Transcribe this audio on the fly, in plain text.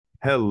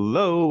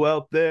Hello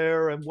out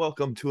there, and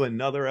welcome to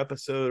another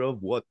episode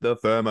of What the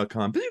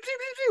Famicom.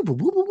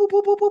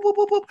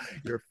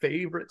 Your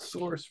favorite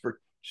source for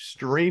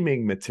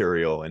streaming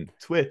material and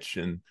Twitch,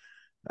 and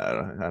I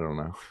don't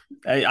know.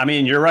 Hey, I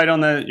mean, you're right on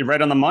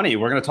the money.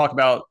 We're going to talk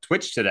about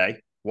Twitch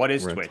today. What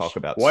is We're going to talk Twitch?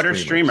 about What are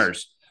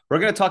streamers. streamers? We're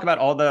going to talk about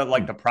all the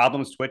Hmm. the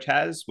problems Twitch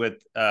has with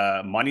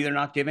money they're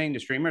not giving to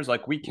streamers.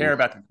 Like we care Oof.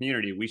 about the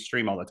community. We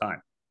stream all the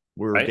time,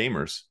 We're right?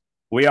 gamers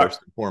We are.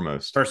 first and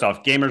foremost. First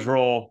off, gamers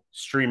rule,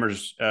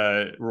 streamers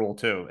rule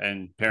too,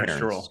 and parents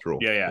Parents rule. rule.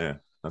 Yeah, yeah. Yeah,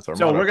 that's our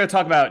So we're motto. going to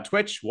talk about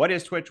Twitch. What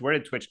is Twitch? Where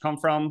did Twitch come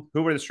from?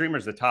 Who were the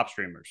streamers, the top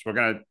streamers? We're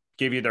going to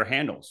give you their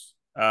handles.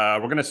 We're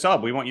going to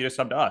sub. We want you to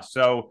sub to us.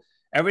 So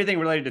everything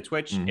related to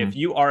Twitch. If Hmm.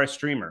 you are a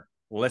streamer,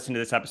 listen to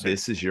this episode.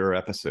 This is your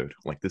episode.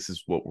 Like this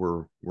is what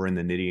we're in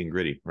the nitty and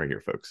gritty right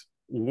here, folks.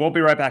 We'll be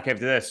right back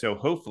after this. So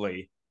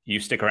hopefully you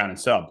stick around and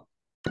sub.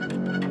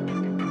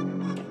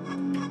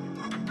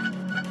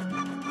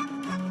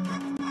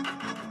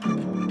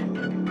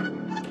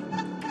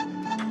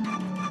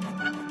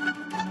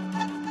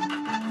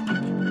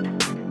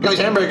 These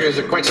hamburgers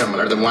are quite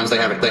similar to the ones they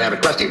have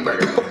at Krusty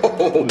Burger.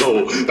 Oh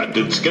no, that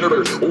did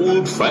Skinner's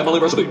old family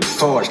recipe.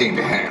 4 steamed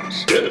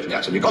hams. Yes.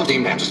 Yes, and you call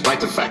steamed hams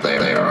despite the fact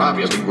they are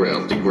obviously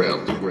grilled.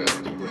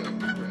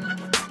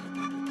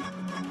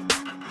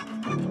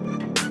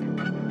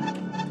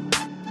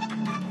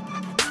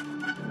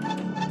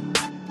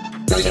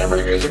 These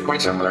hamburgers are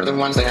quite similar to the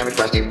ones they have at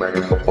Krusty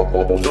Burger.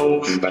 Oh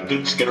no, that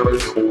did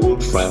Skinner's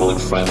old family.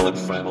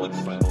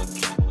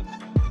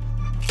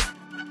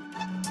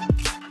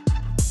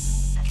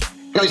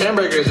 These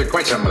hamburgers are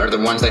quite similar to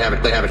the ones they have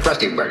at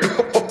Krusty Burger.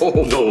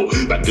 Oh no,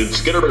 that did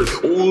Skinner's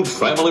old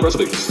family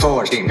recipe.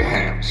 4 steamed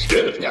hams.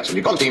 Yes. Yes, and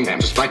you call steamed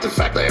hams despite the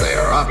fact they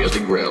are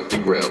obviously grilled.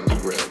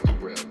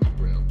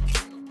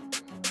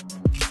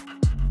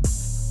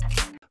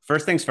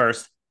 First things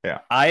first, Yeah.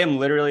 I am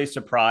literally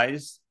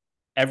surprised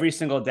every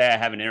single day I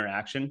have an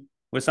interaction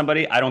with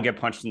somebody, I don't get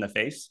punched in the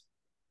face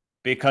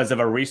because of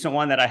a recent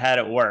one that I had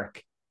at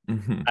work.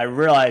 Hmm. I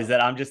realized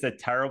that I'm just a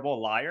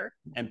terrible liar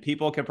and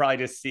people can probably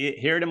just see it,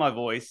 hear it in my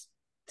voice,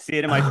 see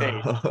it in my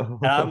face.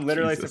 And I'm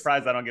literally Jesus.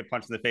 surprised I don't get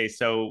punched in the face.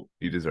 So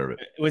You deserve it.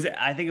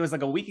 I think it was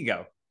like a week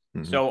ago.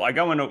 Mhm. So I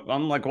go in,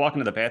 I'm like walking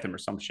to the bathroom or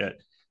some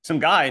shit. Some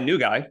guy, new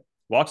guy,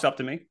 walks up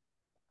to me,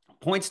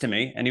 points to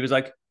me, and he was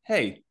like,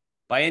 "Hey,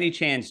 by any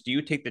chance, do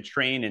you take the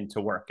train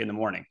into work in the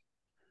morning?"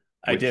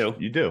 I Which do.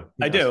 You do.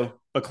 I Yes. do.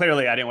 But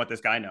clearly I didn't want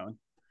this guy knowing.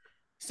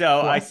 So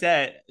I Well,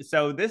 said,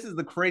 so this is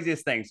the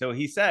craziest thing. So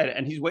he said,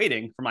 and he's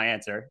waiting for my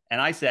answer.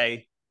 And I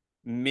say,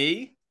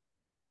 me,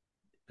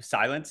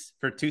 silence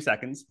for 2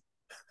 seconds.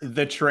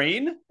 The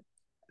train.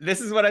 This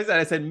is what I said.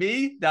 I said,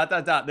 me, dot,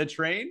 dot, dot. The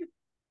train.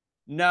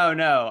 No,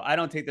 no, I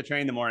don't take the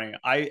train in the morning.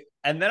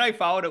 And then I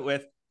followed it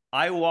with,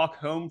 I walk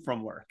home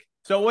from work.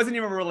 So it wasn't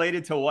even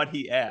related to what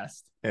he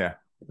asked. yeah,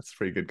 that's a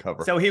pretty good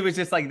cover. So he was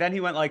just like, then he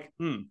went like,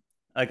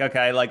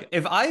 okay, like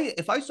if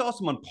I saw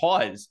someone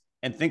pause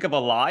and think of a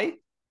lie,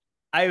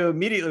 I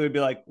immediately would be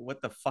like,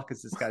 what the fuck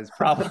is this guy's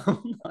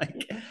problem?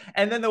 Like,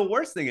 and then the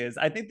worst thing is,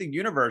 I think the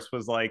universe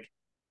was like,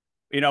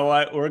 you know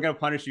what? We're gonna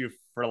punish you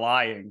for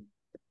lying.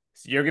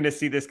 So you're gonna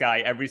see this guy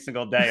every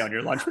single day on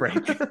your lunch break.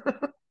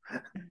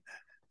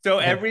 So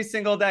every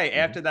single day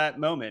after that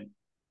moment,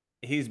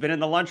 he's been in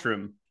the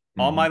lunchroom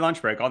on my Mhm.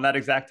 lunch break on that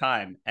exact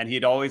time. And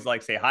he'd always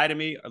like say hi to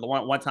me. Or the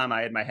one time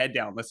I had my head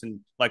down,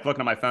 listen, like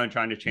looking at my phone,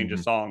 trying to change a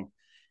Mhm. song.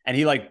 And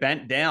he like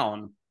bent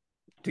down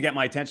to get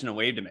my attention and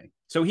waved to me.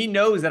 So he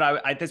knows that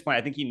at this point,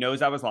 I think he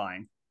knows I was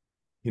lying.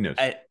 He knows.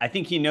 I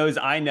think he knows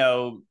I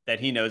know that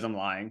he knows I'm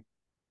lying.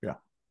 Yeah.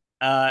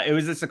 It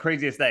was just the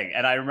craziest thing.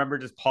 And I remember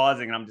just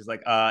pausing and I'm just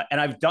like, and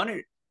I've done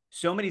it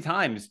so many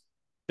times.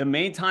 The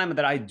main time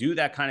that I do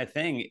that kind of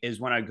thing is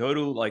when I go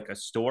to like a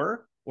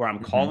store or I'm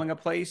Mhm. calling a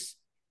place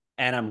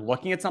and I'm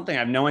looking at something. I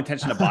have no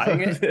intention of buying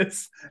it.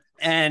 This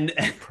And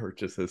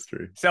purchase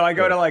history. so I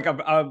go Yeah. to like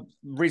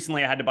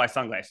recently I had to buy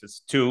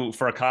sunglasses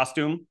for a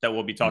costume that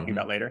we'll be talking Mhm.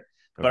 about later.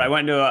 But Okay. I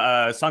went to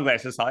a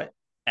sunglasses hut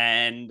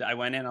and I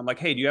went in. I'm like,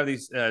 hey, do you have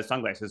these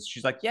sunglasses?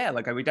 She's like, yeah,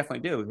 like we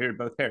definitely do. Here are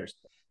both pairs.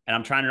 And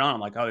I'm trying it on. I'm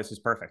like, oh, this is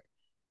perfect.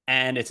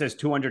 And it says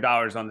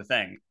 $200 on the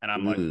thing. And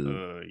I'm like,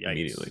 Ooh, yikes.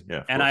 immediately.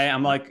 Yeah. And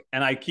I'm like,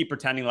 and I keep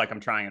pretending like I'm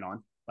trying it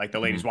on. Like the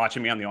lady's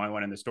watching me. I'm the only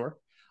one in the store.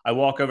 I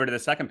walk over to the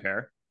second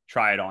pair,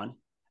 try it on.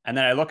 And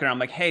then I look at her. I'm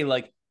like, hey,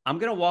 like, I'm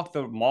going to walk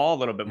the mall a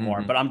little bit more,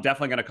 Mhm. but I'm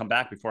definitely going to come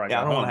back before I Yeah,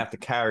 I go don't want home. to have to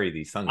carry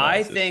these I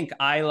sunglasses. think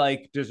I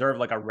like deserve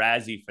like a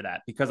Razzie for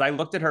that because I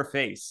looked at her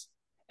face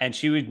and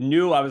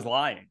knew I was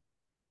lying.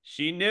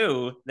 She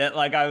knew that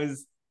like I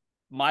was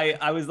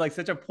like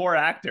such a poor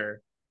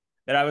actor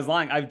that I was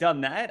lying. I've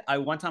done that.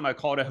 One time I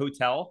called a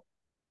hotel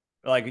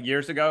like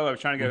years ago. I was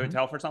trying to get a Mhm.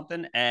 hotel for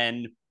something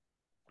and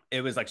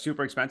it was like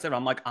super expensive.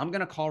 I'm like, I'm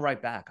gonna call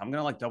right back. I'm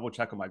gonna like double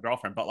check with my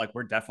girlfriend, but like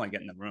we're definitely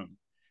getting the room.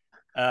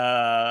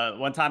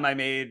 One time I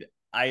made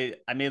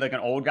like an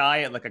old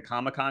guy at like a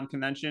Comic-Con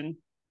convention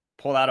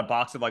pull out a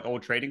box of like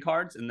old trading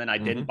cards and then I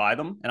didn't Mhm. buy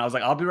them. And I was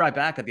like, I'll be right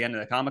back at the end of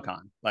the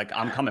Comic-Con. Like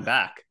I'm coming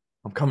back.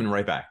 I'm coming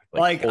right back.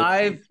 Like hold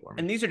I've, things for me.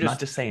 and these are I'm just not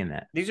just saying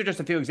that. these are just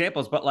a few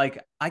examples, but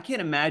like I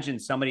can't imagine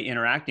somebody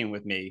interacting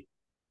with me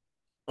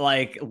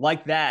like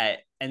that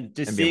and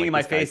just And being seeing in like,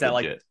 my this guy's face that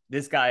like legit.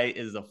 this guy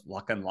is a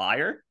fucking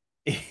liar.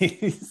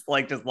 He's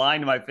like just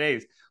lying to my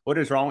face. What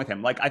is wrong with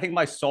him? Like I think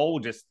my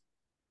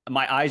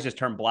eyes just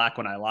turn black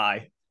when I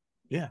lie.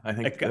 Yeah, I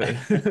think Like,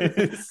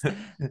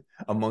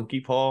 a monkey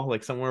paw,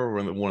 like somewhere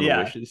where one of the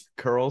yeah, wishes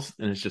curls,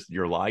 and it's just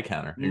your lie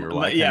counter. And your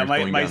lie yeah. counter's My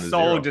going my down to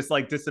soul 0. just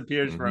like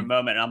disappears for a Mhm.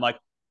 moment, and I'm like,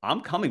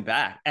 I'm coming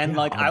back. And Yeah,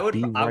 like I'll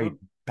be right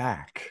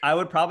back. I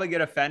would probably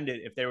get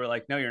offended if they were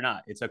like, no, you're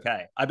not. It's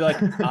okay. I'd be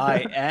like,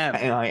 I am.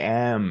 And I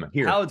am.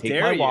 Here, How take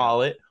dare my you?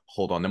 wallet.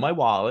 Hold on to my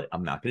wallet.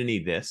 I'm not going to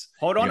need this.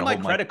 Hold You're on to gonna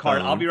my hold credit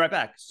card. I'll phone. be right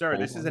back. Sir,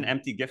 Hold this is an on.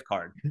 empty gift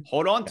card.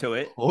 Hold on to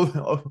it. Hold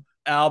on.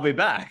 I'll be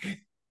back.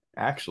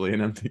 Actually,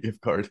 an empty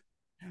gift card.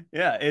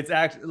 Yeah, it's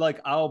actually like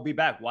I'll be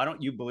back. Why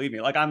don't you believe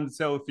me? Like I'm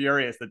so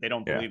furious that they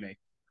don't Yeah. believe me.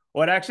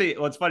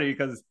 What's funny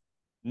because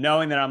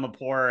knowing that I'm a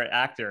poor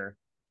actor,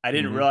 I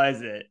didn't Mhm.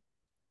 realize it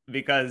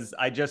because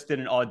I just did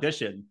an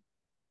audition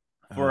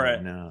for Oh,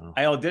 a no.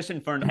 I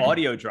auditioned for an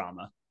audio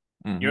drama.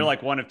 You're Mhm.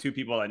 like one of two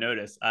people I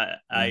noticed. I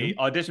Mhm.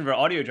 auditioned for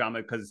audio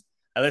drama because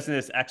I listened to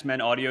this X-Men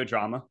audio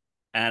drama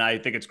and I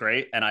think it's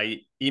great. And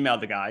I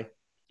emailed the guy.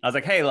 I was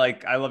like, hey,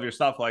 like, I love your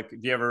stuff. Like, do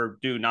you ever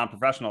do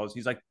non-professionals?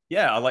 He's like,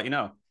 yeah, I'll let you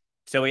know.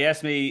 So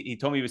he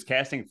told me he was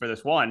casting for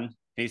this one. And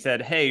he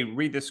said, hey,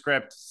 read the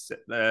script,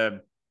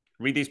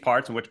 read these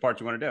parts and which parts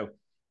you want to do.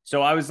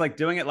 So I was like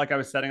doing it like I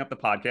was setting up the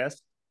podcast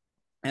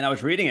and I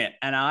was reading it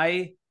and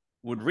I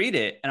would read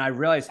it and I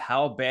realized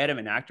how bad of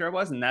an actor I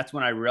was. And that's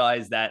when I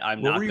realized that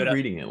I'm What not were you good at.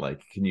 reading it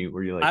like?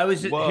 Were you like, I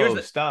was just, whoa,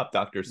 stop,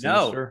 Dr. no,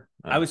 Sinister?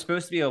 I was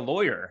supposed to be a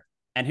lawyer.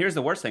 And here's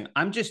the worst thing.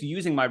 I'm just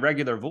using my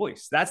regular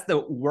voice. That's the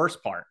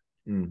worst part.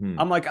 Mhm.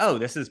 I'm like, oh,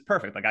 this is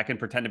perfect. Like I can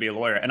pretend to be a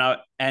lawyer.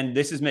 And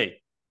this is me.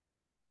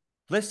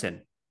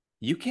 Listen,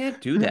 you can't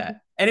do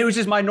that. And it was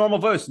just my normal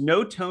voice,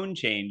 no tone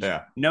change,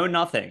 Yeah. no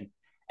nothing.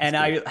 And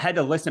That's I had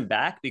to listen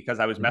back because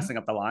I was Mhm. messing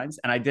up the lines.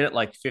 And I did it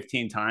like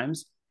 15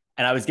 times.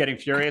 And I was getting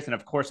furious. And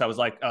of course, I was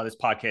like, oh, this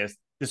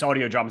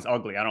audio drama is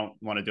ugly. I don't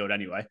want to do it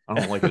anyway. I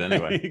don't like it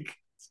anyway.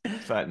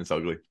 It's fat and it's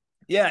ugly.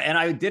 Yeah. And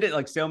I did it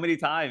like so many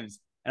times.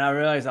 And I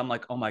realized I'm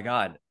like, oh my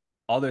God,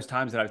 all those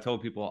times that I've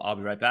told people I'll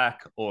be right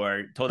back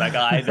or told that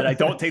guy that I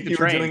don't take the You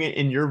train. were doing it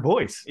in your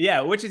voice.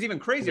 Yeah, which is even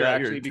crazier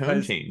Without actually your tone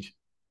because change.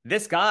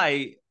 this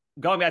guy,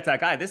 going back to that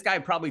guy, this guy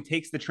probably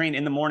takes the train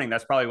in the morning.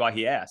 That's probably why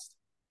he asked.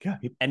 Yeah.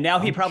 And now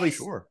he I'm probably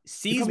sure. He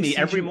sees probably me sees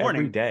every you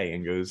morning. every day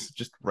and goes,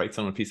 just writes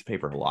on a piece of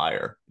paper,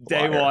 liar.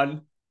 Day liar,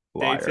 one,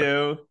 liar. day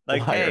two.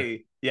 Like, Liar.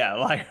 hey, yeah,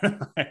 liar,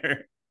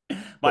 liar. But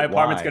My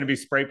apartment's why? going to be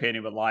spray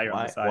painted with liar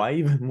on the side. Why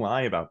even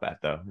lie about that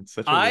though? It's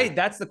such a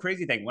That's the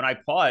crazy thing. When I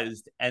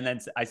paused and then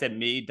I said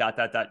me,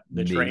 the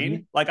Me?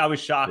 train, like I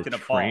was shocked and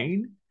appalled.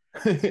 train.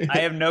 I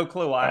have no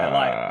clue why I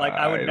lied. Like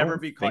I would I never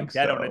don't be caught think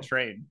dead on a so.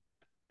 train.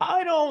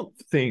 I don't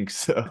think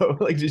so.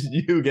 Like just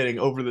you getting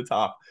over the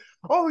top.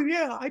 Oh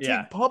yeah, I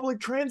Yeah. take public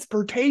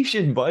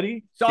transportation,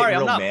 buddy. Sorry, Getting I'm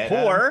real not mad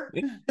at poor.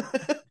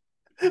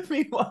 him.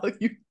 Meanwhile,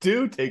 you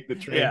do take the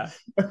train. Yeah,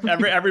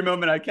 every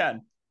moment I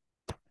can.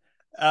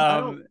 I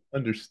don't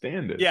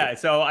understand it. Yeah,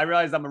 so I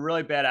realized I'm a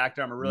really bad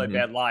actor. I'm a really Mhm.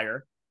 bad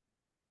liar.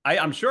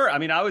 I'm sure. I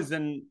mean, I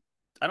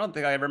don't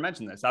think I ever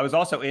mentioned this. I was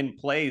also in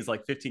plays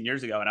like 15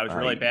 years ago, and I was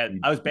really bad.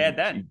 I was bad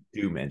then.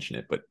 You do mention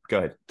it, but go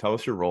ahead. Tell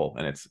us your role,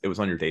 and it was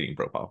on your dating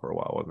profile for a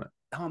while, wasn't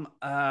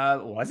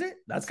it? Was it?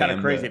 That's kind of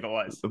Sam, crazy if it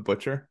was. The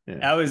butcher.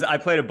 Yeah. I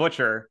played a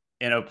butcher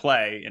in a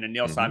play, in a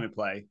Neil Mhm. Simon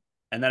play,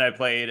 and then I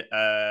played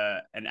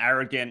an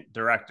arrogant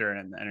director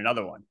in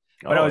another one.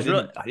 But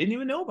I didn't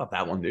even know about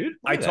that one, dude.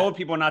 I told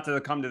people not to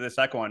come to the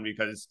second one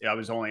because I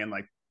was only in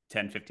like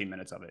 10, 15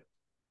 minutes of it.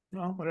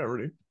 No, whatever,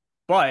 dude.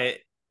 But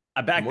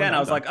back More then than I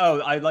was that. like, oh,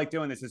 I like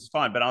doing this. This is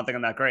fun, but I don't think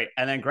I'm that great.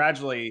 And then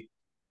gradually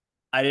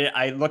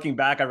looking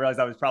back, I realized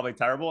I was probably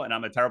terrible and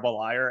I'm a terrible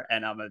liar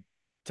and I'm a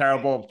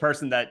terrible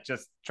person that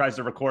just tries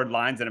to record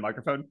lines in a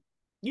microphone.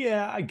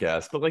 Yeah, I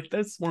guess, but like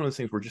that's one of those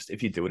things where just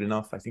if you do it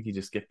enough, I think you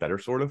just get better,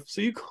 sort of.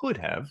 So you could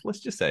have. Let's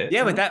just say it.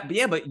 Yeah, you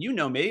know? but you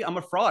know me, I'm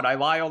a fraud. I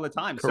lie all the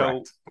time.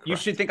 Correct. So you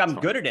should think I'm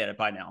good at it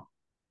by now.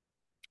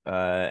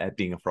 At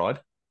being a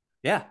fraud,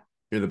 Yeah.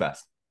 you're the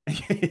best.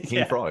 King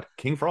Yeah. fraud.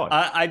 King fraud.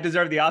 I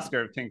deserve the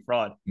Oscar of King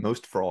Fraud.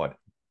 Most fraud.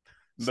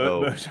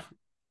 So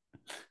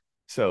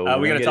we're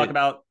we're going to talk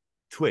about.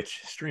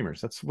 Twitch streamers.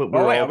 That's what Oh,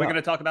 we're wait, all are we about. going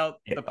to talk about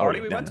the party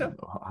we went to?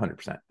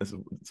 100%. Let's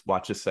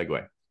watch this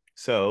segue.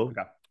 So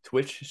Okay.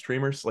 Twitch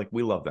streamers, like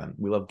we love them.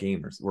 We love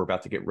gamers. We're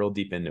about to get real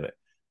deep into it,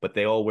 but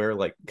they all wear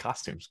like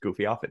costumes,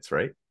 goofy outfits,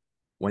 right?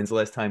 When's the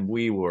last time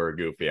we wore a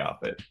goofy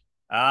outfit?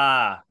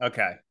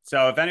 Okay.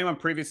 So if anyone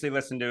previously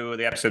listened to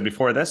the episode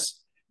before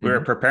this, we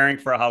were preparing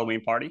for a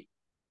Halloween party.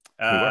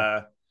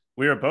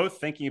 We were both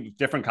thinking of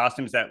different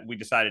costumes that we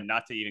decided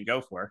not to even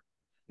go for.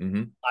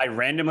 Mm-hmm. I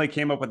randomly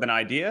came up with an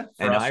idea.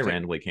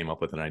 Randomly came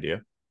up with an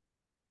idea.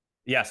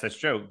 Yes, that's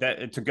true.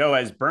 That to go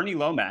as Bernie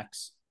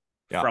Lomax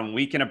from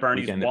Weekend at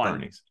Bernie's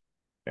 1.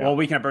 Yeah. Well,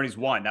 Weekend at Bernie's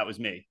 1. That was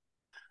me.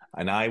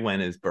 And I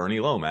went as Bernie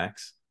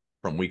Lomax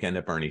from Weekend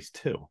at Bernie's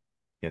 2.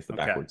 He has the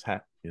Okay. backwards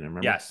hat. You know,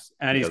 remember? Yes,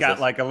 and He he's does got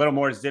this. like a little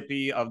more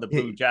zippy of the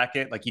blue He-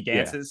 jacket, like he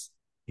dances.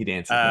 He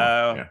dances more.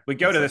 Yeah, We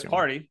go the to this second one.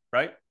 party,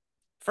 right?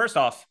 First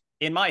off,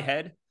 in my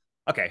head,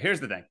 okay, here's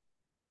the thing.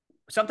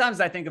 Sometimes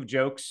I think of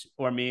jokes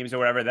or memes or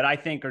whatever that I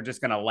think are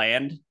just going to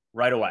land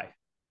right away.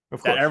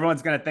 Of That course.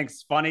 everyone's going to think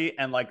is funny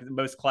and like the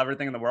most clever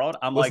thing in the world.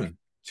 I'm like, Listen,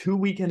 2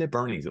 Weekend at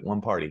Bernie's at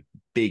one party,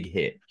 big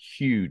hit,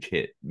 huge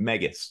hit,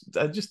 megas.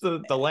 Just the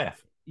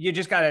laugh. you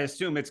just got to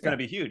assume it's going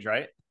to Yeah. be huge,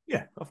 right?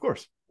 Yeah, of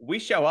course. We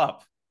show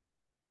up.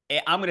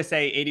 I'm going to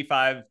say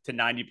 85 to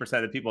 90%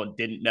 of the people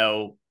didn't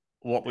know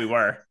what we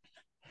were.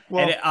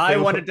 Well, And I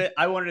wanted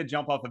to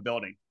jump off a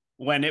building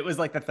when it was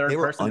like the third They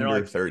were person. They're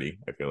under like, 30.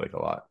 I feel like a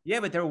lot. yeah,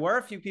 but there were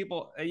a few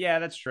people. Yeah,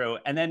 that's true.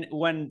 And then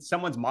when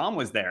someone's mom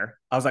was there,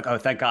 I was like, oh,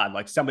 thank God.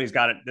 Like somebody's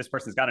got it. This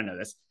person's got to know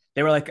this.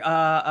 They were like,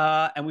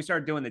 and we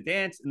started doing the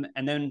dance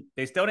and then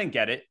they still didn't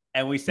get it.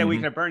 And we said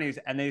Weekend at Bernie's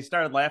and they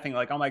started laughing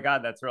like, oh my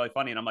God, that's really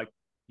funny. And I'm like,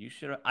 you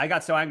should I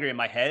got so angry in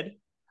my head.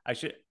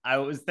 I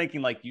was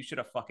thinking like, you should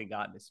have fucking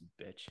gotten this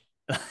bitch.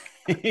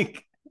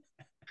 Like,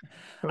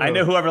 I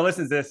know whoever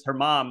listens to this, her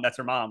mom, that's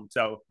her mom.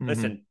 So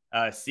listen,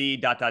 C ...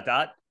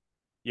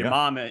 Your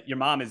mom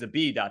is a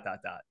B ...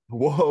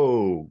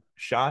 Whoa,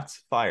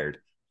 shots fired.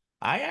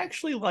 I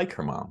actually like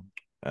her mom.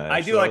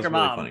 I do so like that her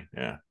was really mom. funny.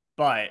 Yeah.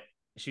 But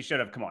she should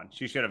have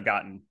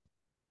gotten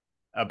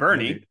a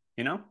Bernie, Indeed.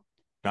 you know?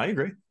 I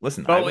agree.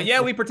 Listen, But went yeah,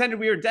 with- we pretended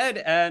we were dead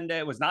and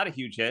it was not a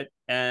huge hit.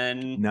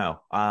 And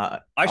no. I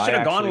should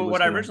have gone actually with was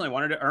what I gonna- originally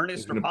wanted to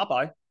Ernest or gonna-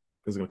 Popeye. I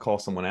was going to call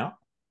someone out.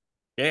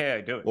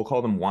 Yeah, do it. We'll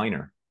call them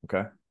Whiner.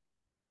 Okay.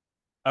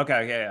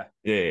 Okay, yeah.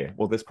 Yeah.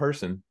 Well, this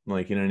person,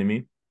 like, you know what I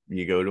mean?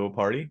 You go to a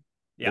party.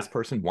 Yeah. This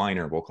person,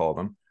 Whiner, we'll call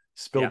them,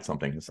 spilled Yeah.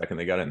 something the second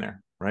they got in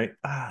there, right?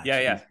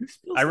 Yeah. Who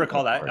spilled I stuff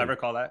recall at a that. party? I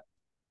recall that.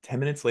 10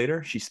 minutes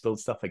later, she spilled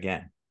stuff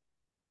again.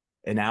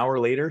 An hour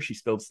later, she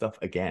spilled stuff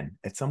again.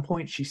 At some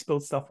point, she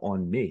spilled stuff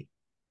on me.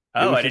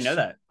 Oh, was I didn't know just-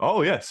 that.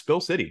 Oh, yeah. Spill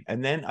City.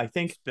 And then I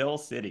think Spill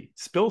City.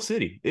 Spill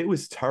City. It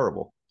was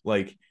terrible.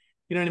 Like,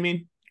 you know what I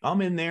mean? I'm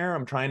in there,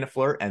 I'm trying to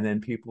flirt, and then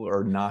people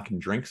are knocking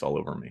drinks all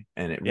over me.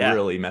 And it Yeah.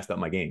 really messed up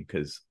my game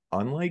because,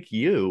 unlike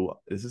you,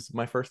 this is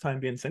my first time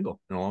being single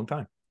in a long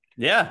time.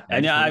 Yeah. I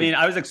And just I wanted- mean,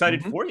 I was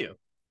excited Mhm. for you.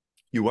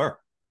 You were.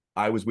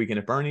 I was Weekend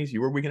at Bernie's. You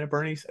were Weekend at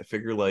Bernie's. I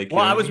figure, like, you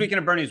Well, know I what was mean? Weekend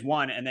at Bernie's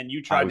 1, and then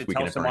you tried was to Weekend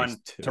tell at someone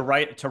Bernie's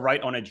 2. to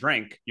write on a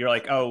drink. You're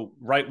like, oh,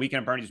 write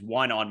Weekend at Bernie's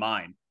 1 on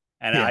mine.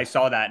 And Yeah. I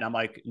saw that and I'm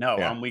like, no,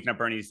 Yeah. I'm Weekend at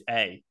Bernie's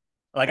A.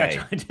 Like A. I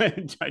tried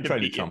to Tried to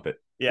beat you. trump it.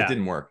 Yeah. It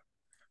didn't work.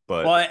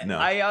 But Well, no.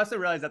 I also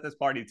realized at this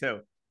party too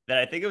that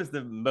I think it was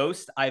the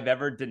most I've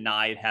ever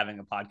denied having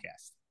a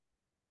podcast.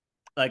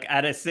 Like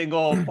at a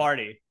single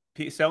party,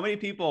 so many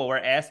people were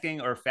asking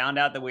or found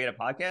out that we had a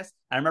podcast.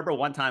 I remember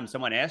one time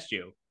someone asked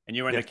you, and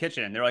you were in Yeah. the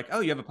kitchen, and they're like,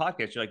 "Oh, you have a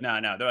podcast?" You're like, "No,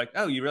 no." They're like,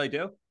 "Oh, you really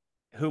do?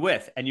 Who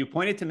with?" And you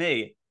pointed to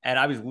me, and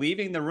I was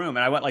leaving the room,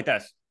 and I went like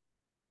this.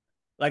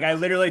 Like I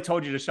literally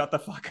told you to shut the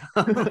fuck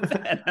up,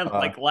 and then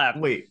like laughed.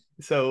 Wait,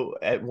 so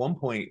at one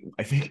point,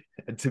 I think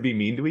to be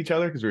mean to each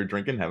other because we were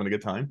drinking, having a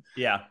good time,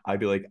 Yeah, I'd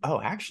be like, "Oh,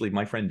 actually,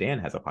 my friend Dan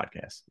has a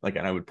podcast." Like,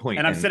 and I would point,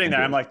 and I'm sitting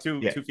there. be I'm like 2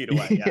 yeah. 2 feet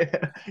away.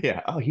 Yeah.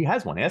 yeah. Oh, he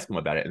has one. Ask him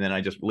about it, and then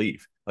I just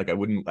leave. Like, I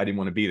didn't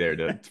want to be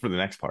there for the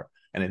next part.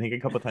 And I think a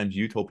couple of times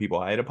you told people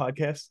I had a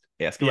podcast,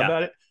 ask him Yeah.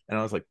 about it, and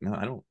I was like, "No,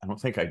 I don't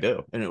think I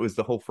do." And it was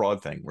the whole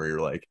fraud thing where you're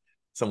like,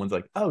 someone's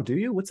like, "Oh, do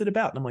you? What's it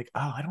about?" And I'm like,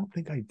 "Oh, I don't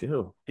think I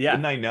do." Yeah.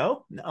 Didn't I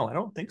know? No, I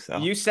don't think so.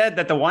 You said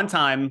that the one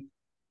time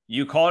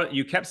you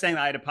kept saying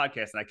that I had a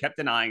podcast, and I kept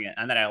denying it,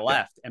 and then I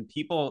left, and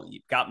people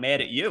got mad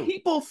at you.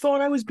 People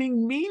thought I was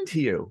being mean to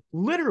you.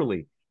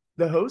 Literally.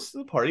 The hosts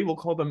of the party, we'll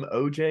call them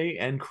OJ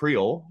and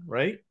Creole,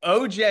 right?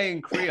 OJ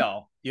and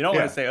Creole. You don't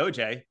Yeah. want to say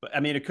OJ, but I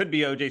mean, it could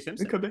be OJ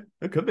Simpson It could be.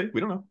 It could be. We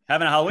don't know.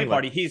 having a Halloween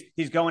Anyway. party.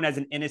 He's going as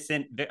an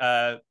innocent,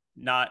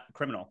 not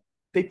criminal.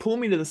 They pull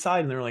me to the side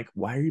and they're like,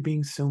 "Why are you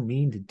being so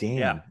mean to Dan?"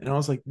 Yeah. And I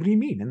was like, "What do you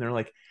mean?" And they're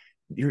like,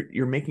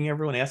 "You're making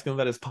everyone ask him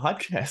about his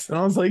podcast." And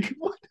I was like,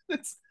 "What?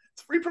 It's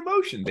free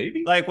promotion,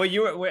 baby." Like what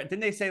you were? Didn't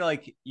they say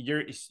like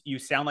you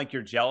sound like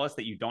you're jealous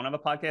that you don't have a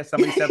podcast?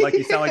 Somebody said like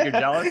you sound like you're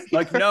jealous.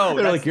 Like no, they're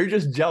that's- like, "You're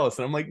just jealous."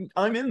 And I'm like,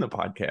 "I'm in the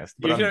podcast."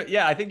 But you I'm- should,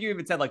 yeah, I think you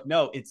even said like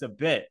no, it's a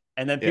bit,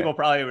 and then Yeah. people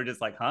probably were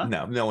just like, huh?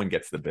 no one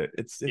gets the bit.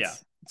 It's Yeah.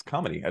 it's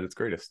comedy at its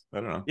greatest. I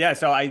don't know. Yeah,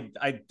 so I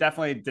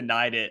definitely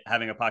denied it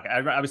having a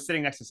podcast. I was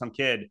sitting next to some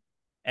kid,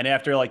 and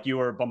after like you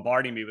were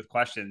bombarding me with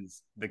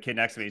questions, the kid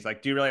next to me, he's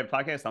like, "Do you really have a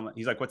podcast?"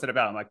 He's like, "What's it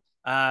about?" I'm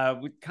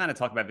like, "We kind of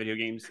talk about video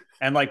games,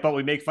 and like, but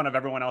we make fun of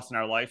everyone else in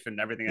our life and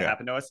everything that Yeah.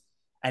 happened to us."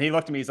 And he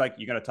looked at me, he's like,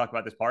 "You gonna talk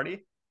about this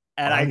party?"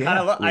 And Oh, I yeah,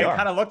 we are.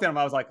 kind of looked at him.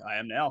 I was like, "I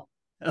am now."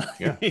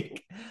 Yeah.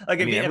 Like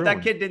if, mean, if that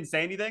everyone- kid didn't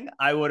say anything,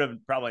 I would have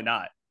probably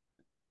not.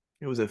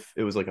 It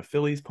was like a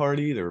Phillies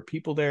party. There were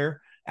people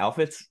there.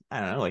 Outfits,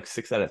 I don't know, like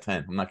 6 out of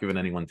 10. I'm not giving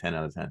anyone 10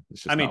 out of 10.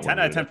 It's just I mean, not 10 what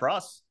out of it 10 is. for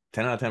us.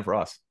 10 out of 10 for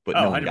us, but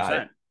Oh, no one got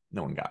 100%. it.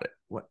 No one got it.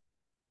 What?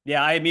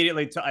 Yeah, I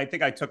immediately, I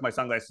think I took my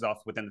sunglasses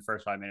off within the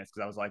first 5 minutes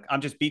because I was like, I'm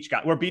just beach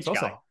guy. We're beach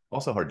It's guy.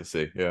 also hard to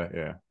see.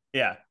 Yeah.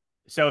 Yeah.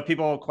 So if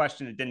people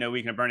questioned and didn't know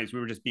Weekend at Bernie's, we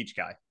were just beach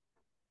guy.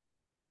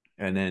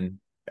 And then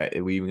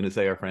Are we even going to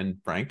say our friend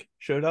Frank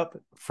showed up?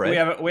 Fred? We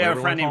have a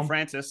whatever friend we named call him?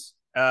 Francis.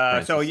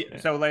 Francis, yeah.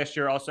 So last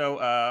year also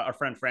our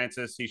friend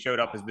Francis, he showed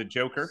up as the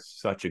Joker.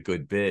 Such a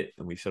good bit.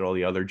 And we said all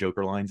the other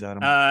Joker lines at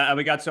him. And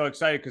we got so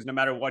excited because no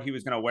matter what he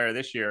was going to wear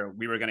this year,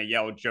 we were going to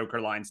yell Joker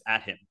lines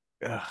at him.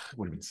 Ugh,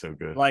 would have been so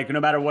good. Like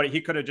no matter what,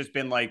 he could have just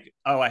been like,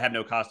 "Oh, I have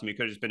no costume." He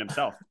could have just been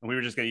himself, and we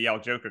were just going to yell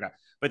Joker guy.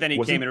 But then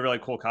he came in a really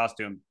cool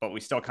costume, but we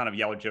still kind of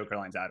yelled Joker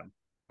lines at him.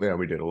 Yeah,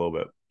 we did a little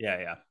bit.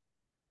 Yeah.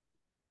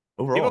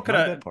 Overall, not a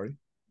bad party.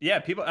 Yeah,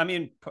 people. I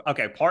mean,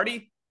 okay,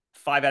 party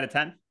 5 out of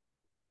 10.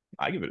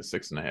 I give it a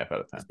 6.5 out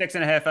of 10.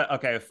 6.5.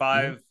 Okay,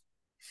 5.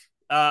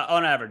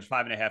 On average,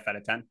 5.5 out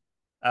of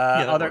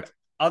 10.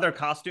 Other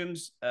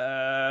costumes.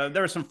 There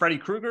were some Freddy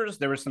Kruegers.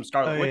 There were some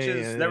Scarlet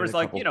Witches. There was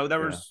like couple, there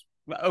was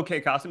okay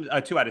costumes.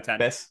 2 out of 10.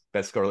 Best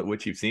Scarlet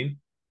Witch you've seen?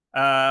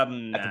 At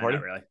the party?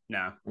 Not really.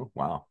 No. Oh,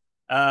 wow.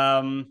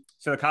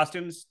 So the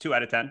costumes 2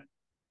 out of 10.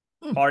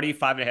 Party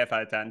 5.5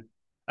 out of 10.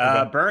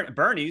 Okay.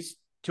 Bernie's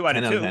 2 out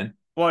of 2. 10 out of 10.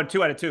 Well,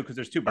 2 out of 2 because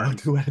there's 2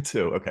 Bernies. 2 out of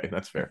 2. Okay,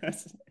 that's fair.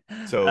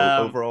 So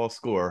overall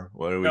score,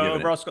 what are we giving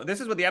overall score?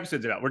 This is what the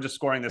episode's about. We're just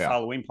scoring this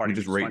Halloween party. We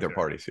just rate their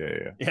parties.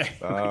 Yeah.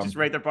 We just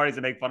rate their parties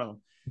and make fun of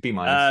them. B-.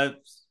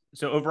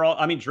 So overall,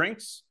 I mean,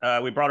 drinks.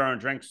 We brought our own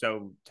drinks,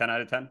 so 10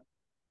 out of 10.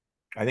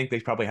 I think they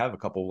probably have a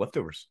couple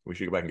leftovers. We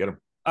should go back and get them.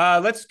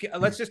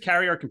 Let's just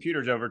carry our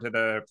computers over to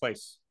the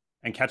place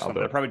and catch them.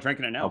 They're probably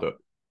drinking it now. I'll do it.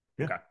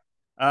 Yeah.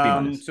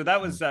 Okay. So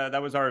that was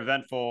our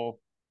eventful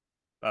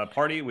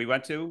party we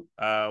went to.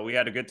 We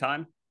had a good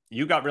time.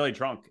 You got really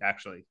drunk,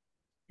 actually.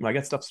 I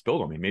got stuff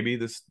spilled on me. Maybe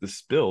the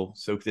spill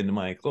soaked into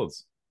my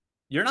clothes.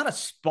 You're not a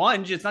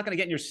sponge. It's not going to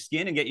get in your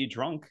skin and get you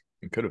drunk.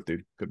 It could have,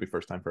 dude. Could be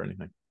first time for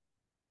anything.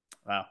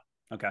 Wow.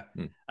 Okay.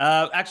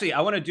 Actually,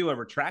 I want to do a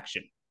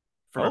retraction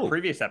from a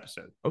previous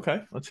episode.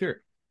 Okay, let's hear it.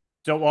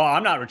 So, well,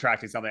 I'm not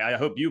retracting something. I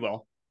hope you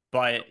will.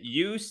 But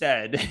you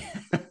said,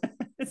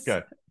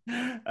 okay.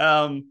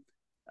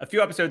 A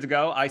few episodes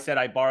ago, I said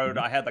I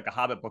had like a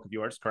Hobbit book of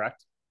yours,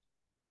 correct?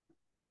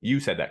 You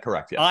said that,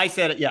 correct? Yes. I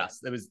said it. Yes,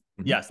 that was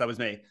that was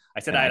me. I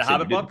said I had a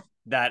Hobbit book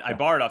that I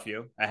borrowed off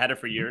you. I had it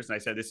for years, and I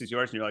said, "This is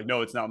yours," and you're like,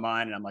 "No, it's not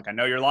mine." And I'm like, "I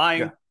know you're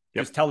lying.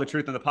 Just tell the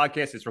truth on the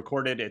podcast. It's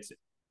recorded. It's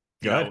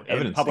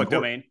in public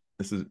domain.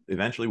 This is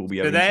eventually will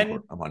be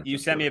evidence." So then you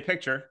sent me a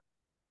picture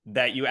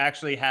that you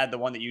actually had the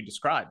one that you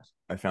described.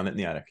 I found it in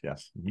the attic.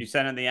 Yes, you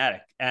sent it in the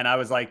attic, and I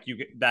was like,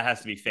 that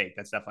has to be fake.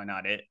 That's definitely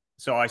not it."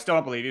 So I still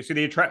don't believe you.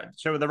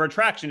 So the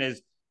retraction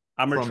is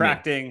I'm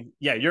retracting.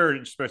 Yeah,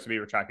 you're supposed to be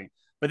retracting.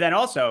 But then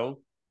also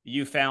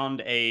you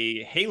found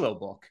a Halo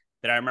book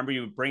that I remember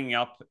you bringing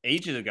up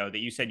ages ago that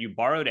you said you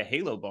borrowed a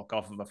Halo book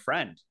off of a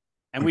friend.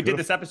 And we did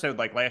this episode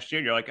like last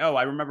year. You're like, "Oh,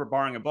 I remember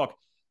borrowing a book."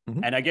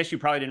 And I guess you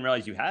probably didn't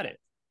realize you had it.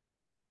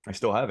 I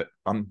still have it.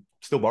 I'm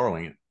still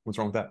borrowing it. What's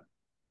wrong with that?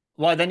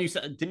 Well, then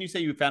didn't you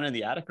say you found it in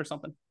the attic or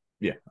something?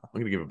 Yeah, I'm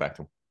going to give it back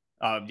to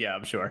him. Yeah,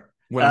 I'm sure.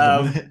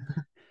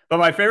 But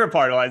my favorite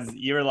part was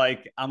you were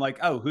like, I'm like,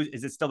 "Oh,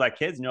 is it still that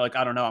kid's?" And you're like,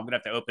 "I don't know. I'm gonna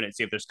have to open it,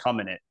 see if there's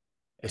cum in it.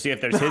 See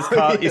if there's his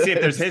cum. You see if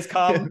there's his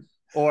cum,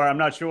 or I'm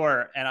not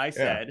sure." And I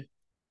said,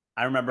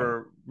 I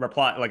remember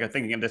replying, like I'm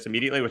thinking of this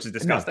immediately, which is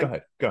disgusting. No,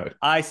 go ahead.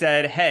 I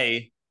said,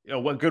 "Hey,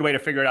 what good way to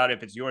figure it out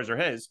if it's yours or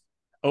his?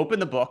 Open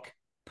the book,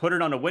 put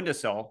it on a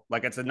windowsill,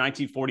 like it's a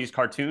 1940s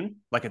cartoon,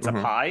 like it's a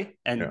pie,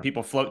 and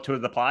people float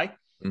toward the pie.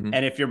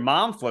 And if your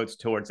mom floats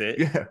towards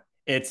it,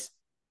 it's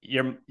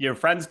your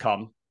friend's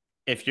cum.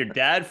 If your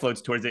dad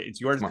floats towards it,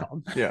 it's yours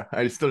cum." Yeah,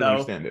 I still don't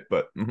understand it,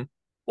 but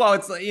well,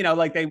 it's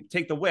like they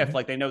take the whiff,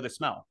 like they know the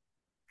smell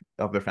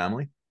of their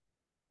family.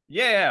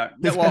 Yeah.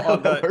 Well,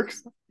 that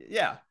works.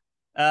 Yeah.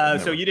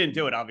 So you didn't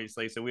do it,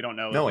 obviously. So we don't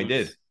know. No, I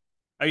did.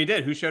 Oh, you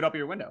did? Who showed up at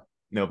your window?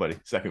 Nobody.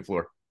 Second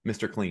floor.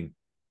 Mr. Clean.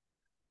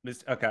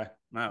 Okay.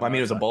 Well, I mean,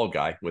 it was a bald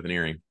guy with an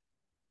earring.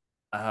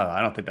 Oh,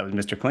 I don't think that was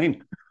Mr.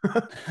 Clean.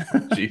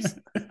 Jeez.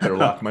 Better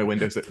lock my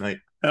windows at night.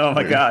 Oh,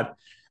 my God.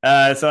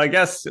 So I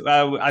guess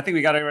I think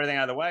we got everything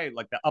out of the way,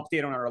 like the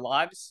update on our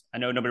lives. I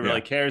know nobody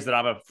really cares that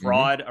I'm a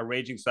fraud, a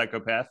raging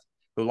psychopath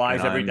who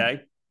lies every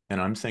day. And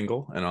I'm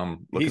single, and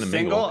I'm looking to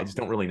mingle. I just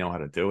don't really know how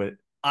to do it.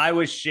 I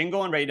was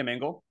shingle and ready to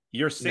mingle.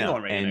 You're single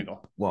and ready to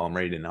mingle. Well, I'm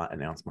ready to not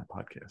announce my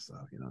podcast, so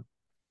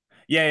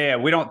Yeah.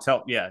 We don't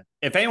tell. Yeah.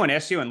 If anyone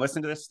asks you and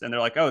listen to this, and they're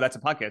like, "Oh, that's a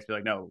podcast," be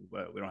like, "No,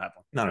 we don't have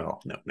one." Not at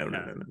all.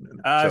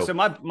 No. So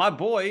my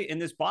boy in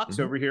this box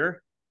over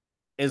here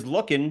is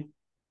looking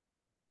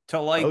to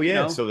like. Oh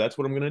yeah. So that's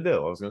what I'm gonna do.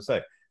 I was gonna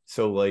say.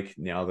 So like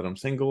now that I'm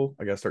single,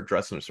 I gotta start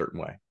dressing a certain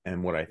way.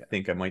 And what I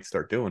think I might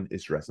start doing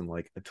is dressing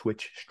like a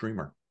Twitch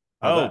streamer.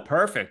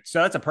 Perfect.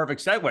 So that's a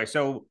perfect segue.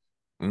 So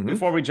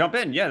before we jump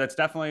in, that's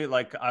definitely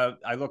like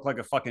I look like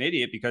a fucking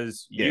idiot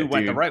because you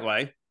went the right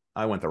way.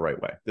 I went the right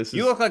way.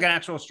 You look like an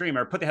actual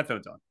streamer. Put the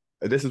headphones on.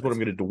 This is what I'm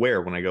going to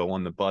wear when I go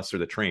on the bus or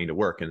the train to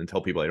work, and then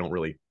tell people I don't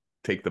really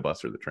take the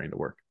bus or the train to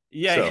work.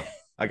 Yeah. So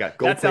I got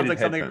gold. That sounds like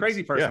something a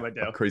crazy person would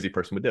do. A crazy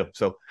person would do.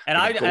 So and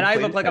I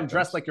look like I'm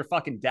dressed like your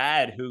fucking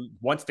dad who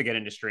wants to get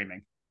into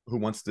streaming. Who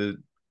wants to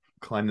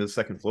climb to the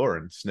second floor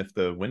and sniff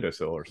the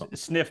windowsill or something?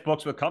 Sniff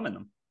books with cum in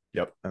them.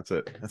 Yep, that's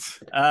it. That's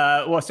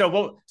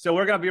So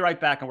we're gonna be right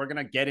back, and we're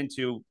gonna get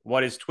into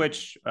what is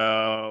Twitch.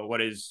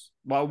 What's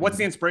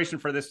the inspiration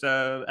for this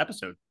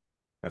episode?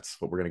 that's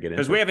what we're gonna get into.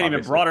 Because we haven't even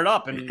obviously. brought it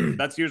up, and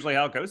that's usually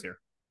how it goes here.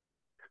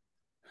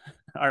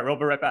 All right, we'll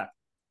be right back.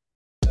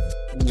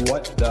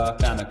 What the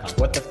Famicom?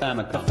 What the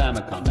Famicom?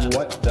 Famicom?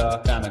 What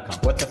the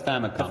Famicom? What the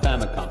Famicom?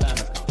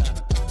 Famicom?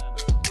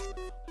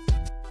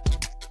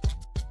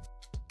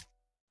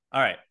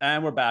 All right,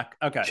 and we're back.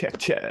 Okay. Check.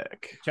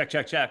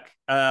 Check.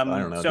 I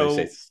don't know. So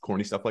They say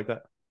corny stuff like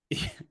that.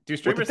 do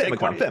streamers say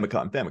corny?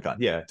 Famicom.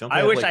 Yeah. Don't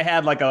I they wish have, I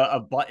had like a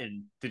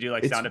button to do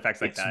like sound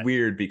effects like it's that. It's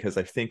weird because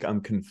I think I'm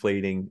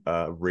conflating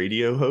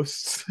radio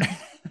hosts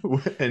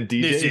and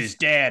DJs. This is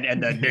Dan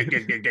and the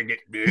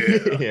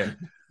yeah.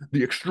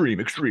 The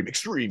extreme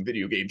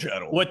video game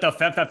channel. What the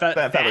Famicom.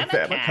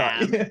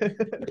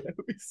 That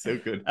would be so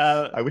good.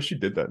 I wish you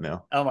did that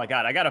now. Oh my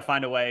god, I got to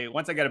find a way.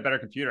 Once I get a better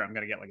computer, I'm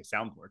gonna get like a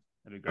soundboard.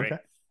 That'd be great.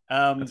 Okay.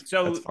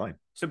 That's fine.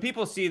 So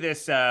people see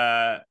this.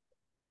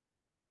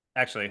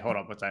 Actually, hold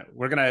on.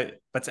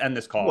 Let's end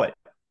this call. What?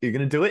 You're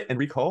gonna do it and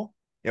recall?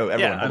 Everyone,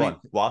 Yeah, hold on.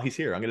 While he's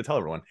here, I'm gonna tell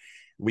everyone.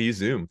 We use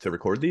Zoom to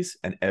record these,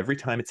 and every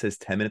time it says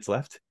 10 minutes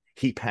left,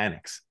 he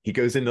panics. He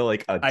goes into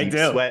like a deep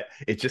sweat.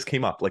 It just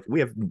came up. Like we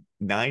have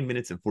 9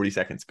 minutes and 40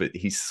 seconds, but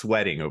he's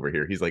sweating over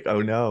here. He's like,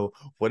 oh no,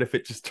 what if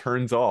it just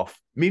turns off?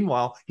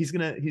 Meanwhile, he's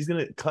gonna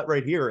cut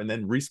right here and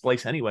then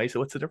resplice anyway. So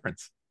what's the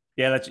difference?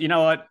 Yeah, you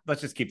know what?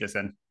 Let's just keep this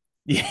in.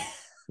 Yeah.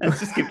 Let's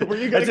just keep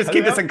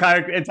this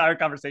entire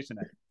conversation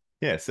in.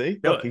 Yeah, see?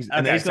 Look,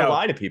 and then he's going to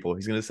lie to people.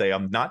 He's going to say,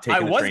 I'm not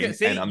taking the train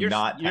and I'm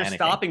not panicking. You're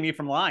stopping me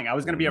from lying. I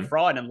was going to be a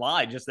fraud and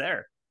lie just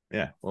there.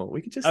 Yeah, well,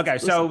 we could just... Okay,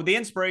 so the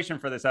inspiration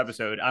for this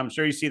episode, I'm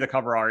sure you see the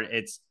cover art.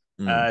 It's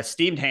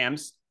steamed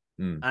hams.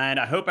 And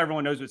I hope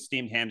everyone knows what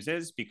steamed hams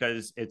is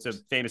because it's a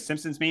famous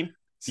Simpsons meme.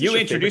 You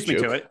introduced me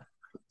to it.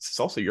 It's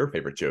also your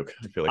favorite joke.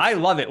 I feel like I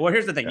love it. Well,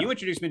 here's the thing. Yeah. You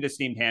introduced me to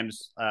steamed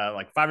hams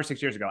like 5 or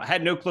 6 years ago. I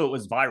had no clue it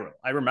was viral.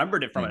 I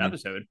remembered it from an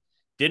episode.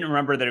 Didn't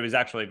remember that it was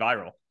actually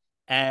viral.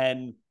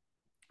 And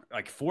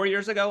like 4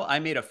 years ago, I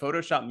made a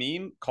Photoshop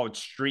meme called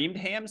streamed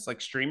hams,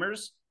 like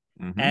streamers.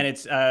 And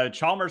it's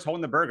Chalmers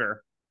holding the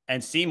burger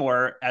and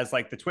Seymour as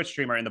like the Twitch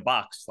streamer in the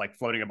box, like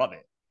floating above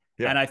it.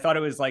 Yeah. And I thought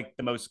it was like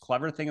the most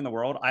clever thing in the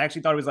world. I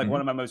actually thought it was like one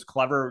of my most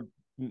clever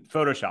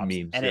Photoshops.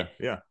 Memes,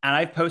 and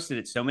I've posted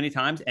it so many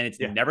times and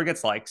it never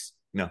gets likes.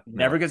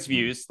 Never gets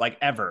views, like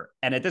ever.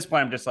 And at this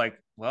point, I'm just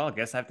like, well, I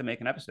guess I have to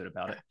make an episode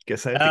about it.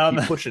 Guess I have to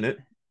keep pushing it.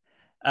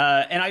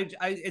 And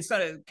it's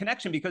not a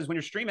connection because when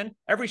you're streaming,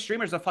 every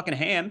streamer's a fucking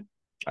ham.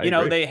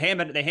 They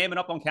ham it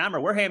up on camera.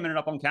 We're hamming it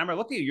up on camera.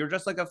 Look at you. You're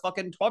just like a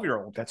fucking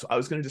 12-year-old. That's what I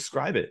was going to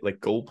describe it. Like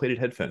gold-plated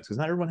headphones. Because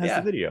not everyone has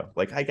the video.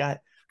 Like I got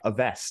a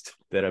vest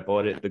that I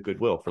bought at the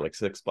Goodwill for like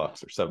 $6 or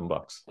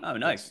 $7. Oh,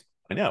 nice.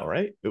 I know,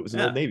 right? It was an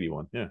Old Navy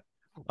one. Yeah.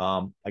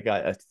 I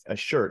got a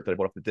shirt that I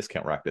bought off the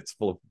discount rack that's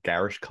full of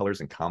garish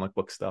colors and comic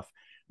book stuff.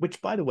 Which,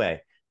 by the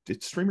way,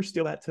 did streamers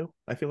steal that too?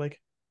 I feel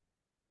like.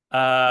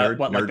 Nerd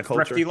like the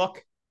culture? Thrifty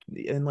look?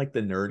 And like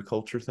the nerd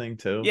culture thing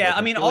too. Yeah, like,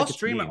 I mean,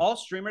 all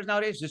streamers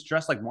nowadays just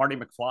dress like Marty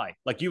McFly.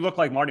 Like you look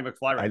like Marty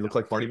McFly right I look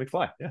like Marty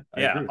McFly. Yeah.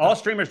 Yeah. All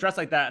streamers dress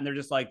like that, and they're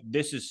just like,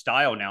 this is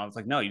style now. It's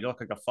like, no, you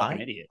look like a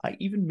fucking idiot. I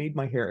even made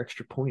my hair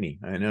extra pointy.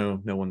 I know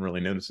no one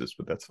really notices,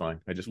 but that's fine.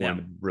 I just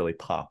wanted to really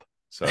pop.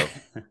 So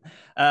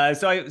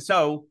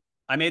so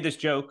I made this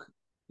joke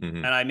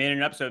and I made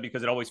an episode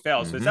because it always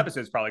fails. So this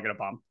episode's probably gonna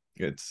bomb.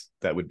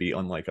 That would be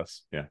unlike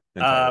us. Yeah.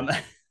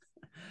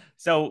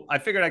 So I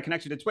figured I'd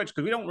connect you to Twitch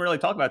because we don't really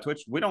talk about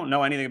Twitch. We don't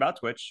know anything about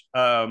Twitch.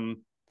 So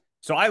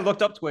I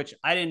looked up Twitch.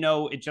 I didn't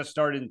know it just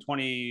started in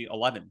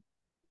 2011.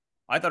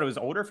 I thought it was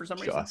older for some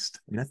reason. I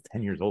mean, that's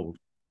 10 years old.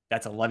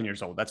 That's 11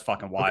 years old. That's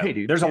fucking wild. Okay,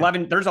 dude, there's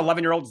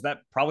 11-year-olds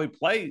that probably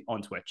play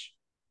on Twitch.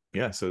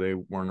 Yeah, so they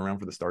weren't around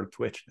for the start of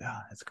Twitch.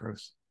 That's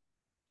gross.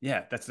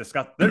 Yeah, that's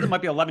disgusting. There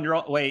might be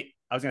 11-year-old. Wait,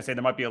 I was gonna say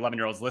there might be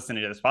 11-year-olds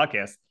listening to this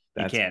podcast.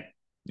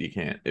 You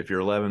can't. If you're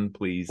 11,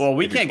 please. Well,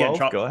 we can't 12, get in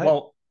trouble. Go ahead.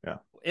 Well, yeah.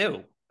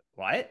 Ew.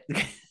 What?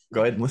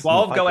 Go ahead and listen.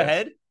 12. Go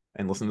ahead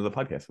and listen to the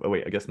podcast. Oh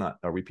wait, I guess not.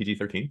 Are we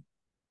PG-13?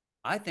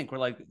 I think we're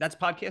like that's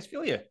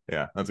podcastphilia.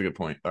 Yeah, that's a good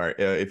point. All right,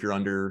 if you're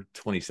under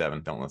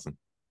 27, don't listen.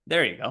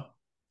 There you go.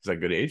 Is that a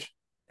good age?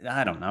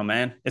 I don't know,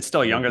 man. It's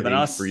still younger than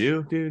us. For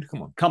you, dude.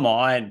 Come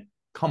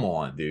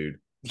on, dude.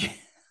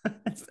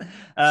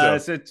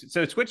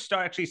 So Twitch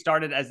actually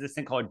started as this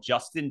thing called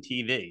Justin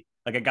TV,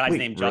 like a guy's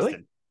named really?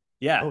 Justin.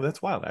 Yeah. Oh,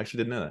 that's wild. I actually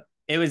didn't know that.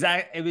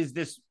 It was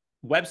this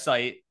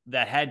website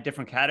that had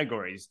different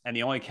categories, and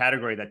the only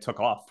category that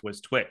took off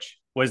was Twitch.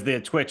 Was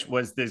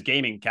this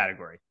gaming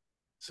category.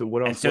 So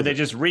what else? And so they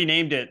just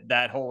renamed it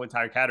that whole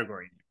entire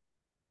category.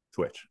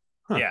 Twitch.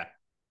 Huh. Yeah.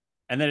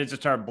 And then it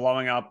just started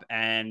blowing up.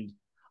 And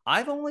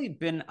I've only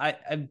been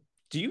have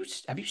you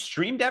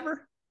streamed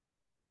ever?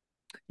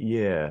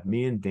 Yeah,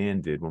 me and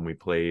Dan did when we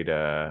played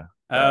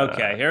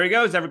okay, here he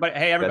goes, everybody.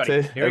 Hey,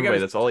 everybody. Here he goes.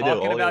 That's all I do.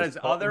 Talking about his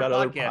other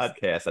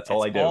podcast. That's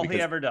all I do. All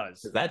he ever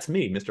does. That's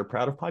me, Mr.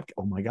 Proud of Podcast.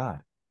 Oh my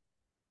God.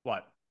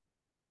 What?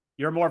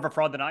 You're more of a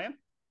fraud than I am?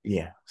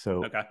 Yeah.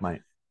 So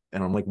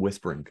and I'm like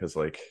whispering because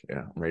like,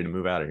 yeah, I'm ready to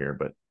move out of here,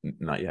 but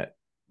not yet.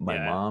 My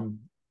mom,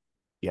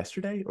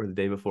 yesterday or the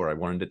day before, I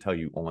wanted to tell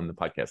you on the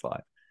podcast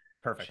live.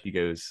 Perfect. She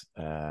goes,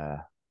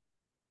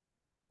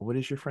 what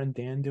is your friend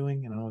Dan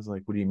doing? And I was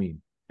like, what do you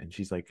mean? And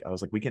she's like, I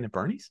was like, weekend at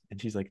Bernie's?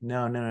 And she's like,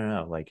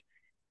 no. Like,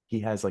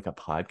 he has like a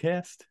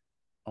podcast.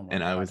 Oh and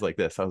God. I was like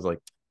this. I was like,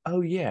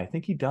 oh yeah, I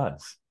think he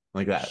does.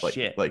 Like that.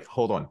 Shit. Like,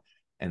 hold on.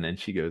 And then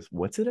she goes,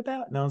 what's it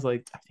about? And I was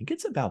like, I think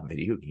it's about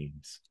video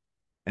games.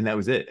 And that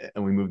was it.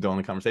 And we moved on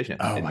the conversation.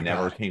 It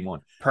never came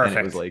on. Perfect. And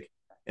it was like,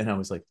 and I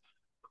was like,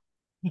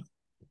 it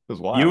was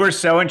wild. You were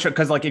so interested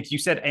because like if you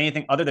said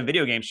anything other than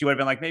video games, she would have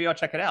been like, maybe I'll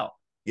check it out.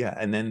 Yeah.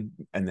 And then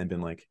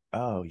been like,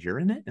 oh, you're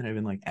in it? And I've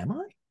been like, am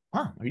I?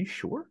 Mom, are you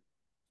sure?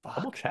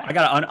 Double check.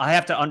 I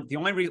have to, the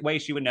only way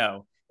she would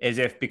know is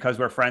if, because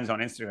we're friends on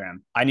Instagram,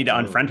 I need to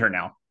unfriend her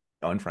now.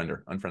 Unfriend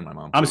her. Unfriend my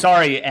mom. I'm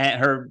sorry.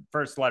 And her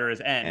first letter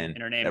is N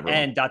in her name. Everyone.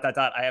 And ...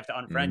 I have to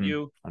unfriend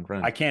you.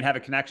 Unfriend. I can't have a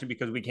connection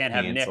because we can't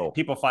have Nick.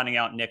 People finding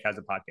out Nick has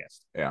a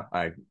podcast. Yeah.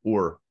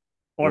 Or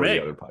me.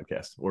 The other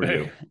podcast. Or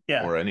you.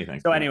 Yeah. Or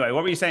anything. So anyway,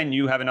 what were you saying?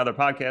 You have another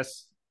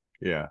podcast?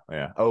 Yeah.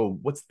 Oh,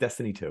 what's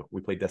Destiny 2?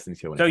 We played Destiny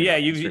 2. So yeah,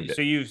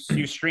 you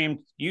streamed.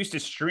 You used to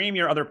stream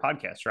your other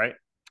podcast, right?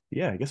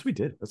 Yeah, I guess we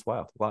did. That's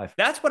wild. Live.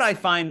 That's what I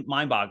find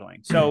mind-boggling.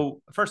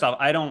 So first off,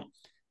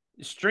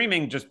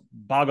 streaming just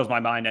boggles my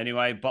mind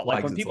anyway. But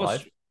like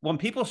when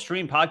people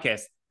stream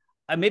podcasts,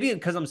 maybe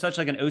because I'm such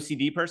like an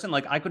OCD person,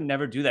 like I could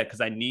never do that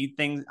because I need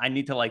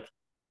to like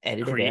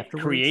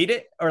create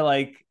it or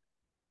like.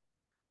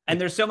 And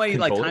there's so many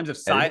like times of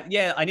side.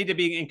 Yeah, I need to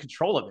be in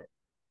control of it.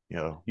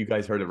 You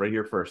guys heard it right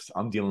here first.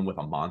 I'm dealing with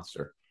a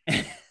monster.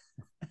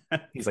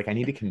 He's like, I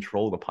need to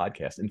control the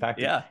podcast. In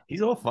fact,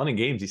 he's all fun and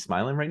games. He's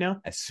smiling right now.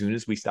 As soon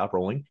as we stop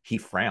rolling, he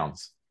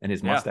frowns and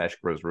his mustache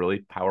grows really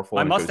powerful.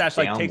 My mustache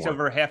like takes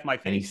over half my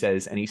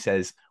face. And he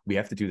says, we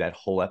have to do that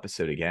whole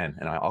episode again.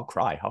 And I'll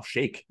cry. I'll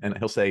shake. And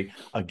he'll say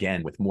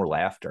again with more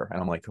laughter. And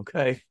I'm like,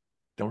 okay,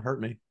 don't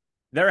hurt me.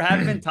 There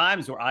have been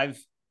times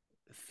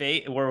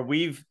where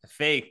we've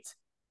faked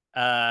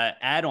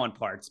add-on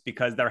parts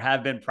because there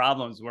have been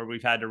problems where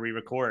we've had to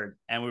re-record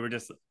and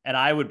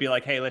I would be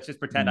like, hey, let's just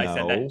pretend I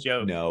said that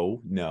joke.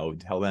 No,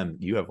 tell them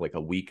you have like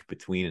a week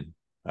between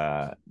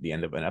the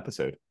end of an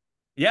episode.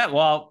 Yeah,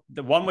 well,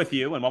 the one with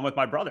you and one with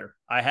my brother.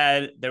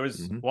 There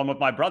was one with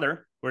my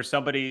brother where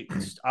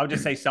I would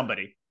just say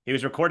somebody, he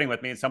was recording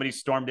with me and somebody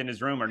stormed in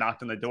his room or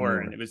knocked on the door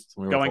and it was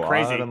going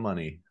crazy. A lot of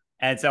money.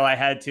 And so I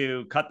had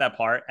to cut that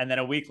part. And then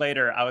a week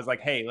later, I was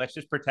like, hey, let's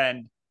just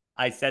pretend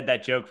I said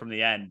that joke from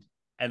the end.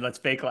 And let's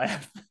fake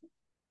laugh.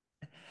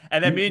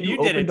 And then me and you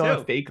did it too.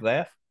 A fake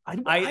laugh. I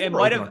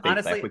might have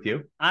honestly with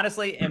you.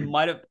 Honestly, it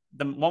might have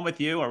the one with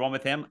you or one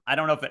with him. I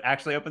don't know if it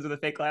actually opens with a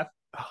fake laugh.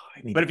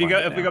 But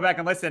if we go back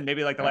and listen,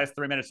 maybe like the last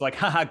 3 minutes, like,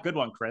 haha, good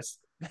one, Chris.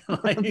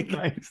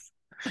 Nice.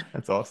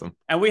 That's awesome.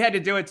 And we had to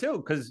do it too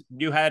because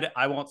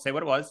I won't say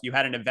what it was. You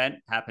had an event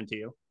happen to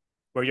you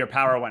where your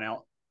power went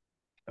out.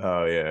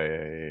 Oh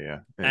yeah.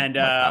 And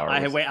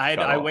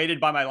I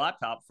waited by my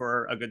laptop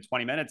for a good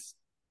 20 minutes.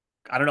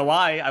 I don't know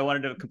why. I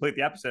wanted to complete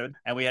the episode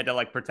and we had to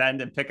like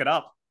pretend and pick it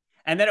up.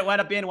 And then it wound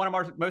up being one of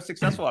our most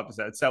successful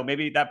episodes. So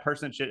maybe that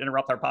person should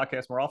interrupt our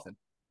podcast more often.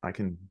 I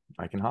can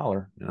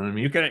holler. You know what I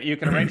mean? You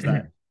can arrange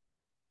that.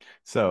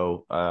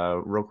 So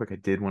real quick, I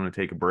did want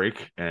to take a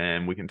break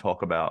and we can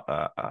talk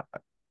about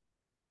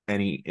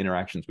any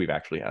interactions we've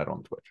actually had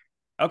on Twitch.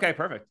 Okay,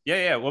 perfect.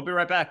 Yeah. We'll be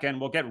right back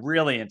and we'll get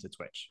really into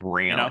Twitch.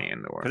 Really into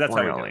it. Because that's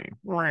how we do.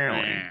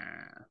 Really.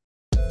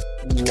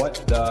 What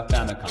the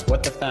Famicom?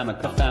 What the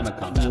Famicom?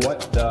 Famicom?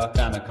 What the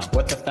Famicom?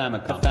 What the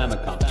Famicom?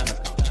 Famicom?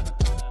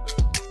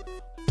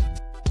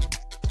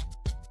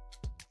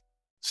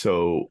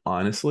 So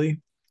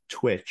honestly,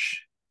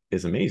 Twitch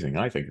is amazing.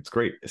 I think it's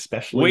great,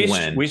 especially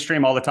when we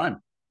stream all the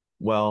time.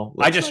 Well,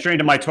 I just streamed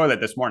in my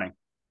toilet this morning.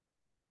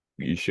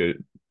 You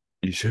showed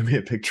me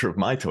a picture of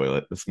my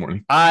toilet this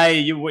morning.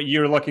 You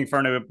were looking for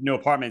a new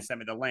apartment, sent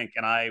me the link,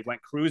 and I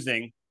went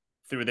cruising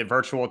through the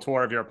virtual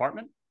tour of your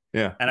apartment.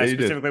 Yeah. And I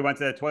specifically went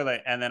to the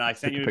toilet and then I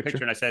sent you a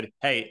picture and I said,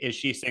 hey, is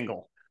she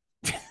single?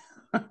 And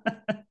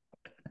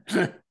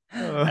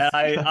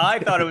I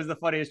thought it was the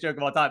funniest joke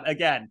of all time.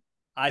 Again,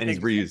 I think he's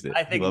reused it.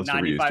 I think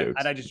 95,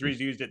 and I just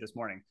reused it this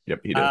morning. Yep,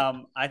 he did.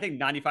 I think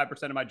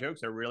 95% of my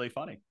jokes are really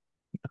funny.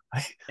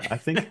 I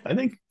think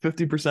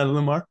 50% of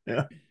them are.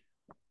 Yeah.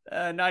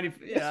 90.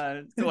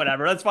 Yeah,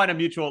 whatever. Let's find a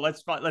mutual.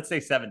 Let's say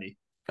 70.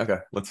 Okay,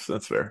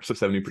 that's fair. So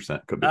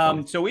 70% could be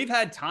funny. So we've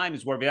had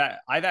times where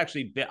I've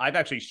actually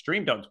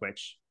streamed on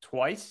Twitch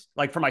twice,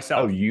 like for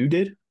myself. Oh, you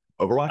did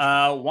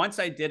Overwatch? Once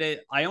I did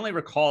it. I only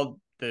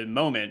recalled the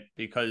moment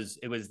because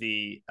it was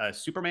the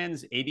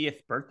Superman's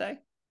 80th birthday.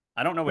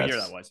 I don't know what year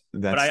that was.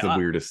 That's the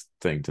weirdest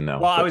thing to know.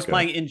 Well, I was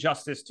playing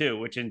Injustice 2,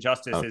 which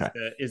Injustice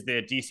is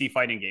the DC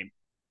fighting game.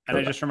 And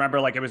I just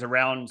remember like it was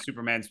around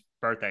Superman's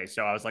birthday.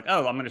 So I was like,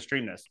 oh, I'm going to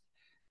stream this.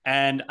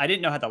 And I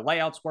didn't know how the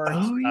layouts worked.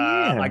 Oh,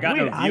 yeah. I got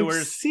no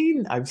viewers.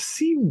 I've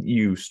seen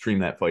you stream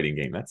that fighting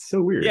game. That's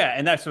so weird. Yeah.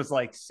 And that was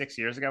like 6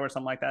 years ago or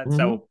something like that. Mm-hmm.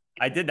 So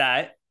I did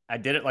that. I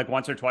did it like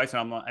once or twice.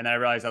 And then I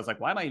realized I was like,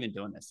 why am I even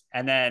doing this?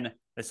 And then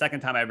The second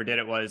time I ever did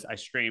it was I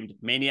streamed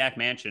Maniac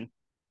Mansion,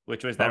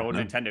 which was that old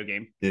Nintendo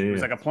game. It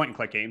was like a point and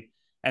click game.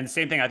 And the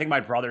same thing, I think my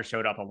brother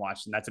showed up and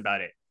watched, and that's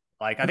about it.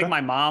 Like, I think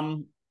my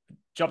mom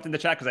jumped in the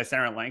chat because I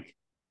sent her a link.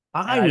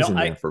 I was in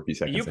there for a few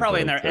seconds. You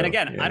probably in there. And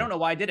again, I don't know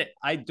why I did it.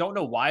 I don't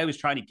know why I was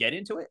trying to get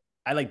into it.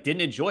 I like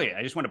didn't enjoy it.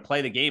 I just want to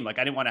play the game. Like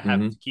I didn't want to have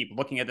to keep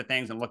looking at the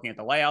things and looking at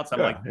the layouts.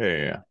 I'm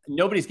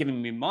nobody's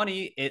giving me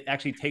money. It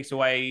actually takes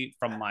away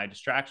from my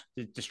distraction.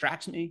 It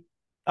distracts me.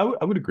 I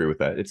would agree with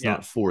that. It's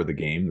not for the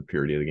game, the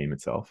purity of the game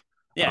itself.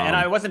 Yeah, and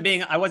I wasn't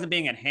being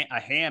a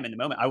ham in the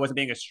moment. I wasn't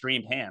being a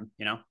streamed ham.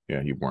 You know.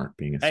 Yeah, you weren't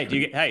being a.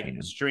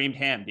 Ham. Streamed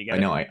ham. Do you get it? I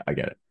know. I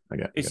get it. I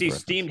get it. You see,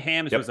 steamed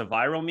hams was a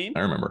viral meme.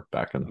 I remember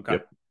back in. Okay.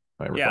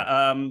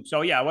 Yep,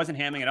 So I wasn't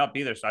hamming it up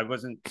either. So I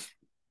wasn't.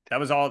 That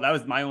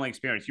was my only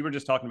experience. You were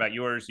just talking about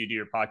yours. You do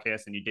your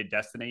podcast and you did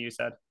Destiny, you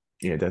said?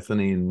 Yeah,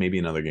 Destiny and maybe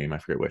another game. I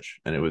forget which.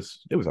 And it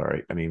was all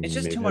right. I mean, it's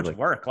just too much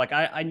work. Like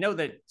I know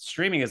that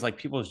streaming is like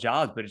people's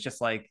jobs, but it's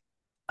just like,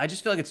 I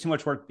just feel like it's too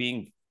much work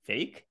being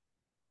fake.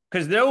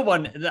 Because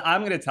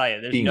I'm going to tell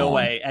you, there's no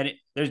way. And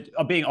there's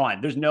being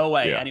on, there's no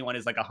way anyone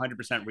is like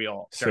 100%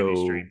 real during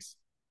these streams.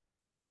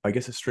 I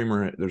guess a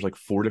streamer, there's like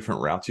 4 different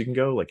routes you can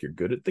go. Like you're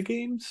good at the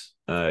games.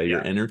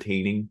 You're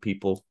entertaining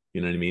people. You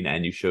know what I mean?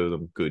 And you show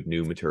them good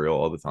new material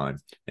all the time.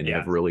 And you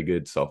have really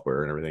good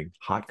software and everything.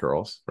 Hot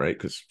girls, right?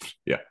 Because,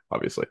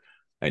 obviously.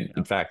 And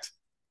in fact,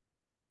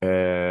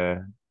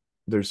 there's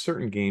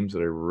certain games that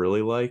I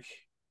really like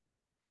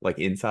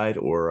Inside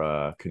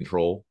or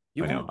Control.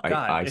 I know.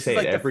 I say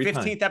it every time.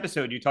 This is like the 15th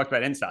episode you talked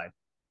about Inside.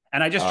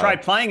 And I just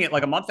tried playing it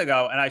like a month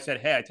ago. And I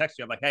said, hey, I texted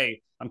you. I'm like,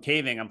 hey, I'm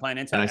caving. I'm playing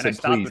Inside. And I said,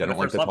 please, I don't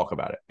like to talk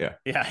about it.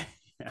 Yeah.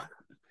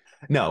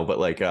 No, but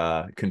like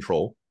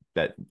Control.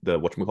 The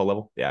whatchamacallit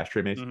level, the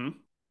ashtray maze.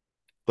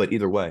 But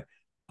either way,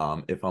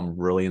 if I'm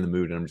really in the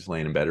mood and I'm just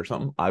laying in bed or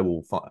something, I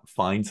will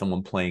find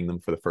someone playing them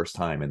for the first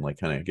time and like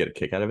kind of get a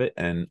kick out of it.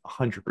 And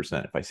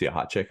 100%, if I see a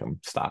hot chick, I'm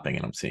stopping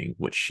and I'm seeing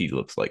what she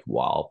looks like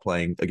while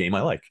playing a game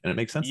I like, and it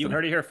makes sense. You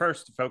heard it here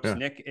first, folks. Yeah.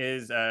 Nick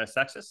is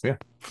sexist.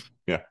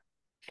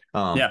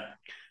 Yeah.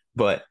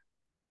 But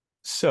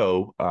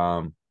so,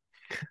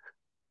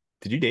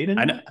 did you date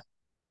anyone?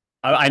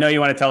 I know you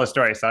want to tell a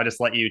story, so I'll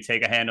just let you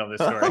take a hand on this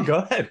story. Go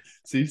ahead.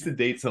 So you used to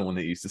date someone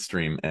that used to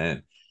stream,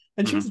 and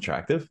she was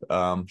attractive.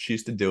 She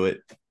used to do it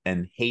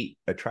and hate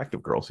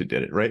attractive girls who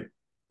did it, right?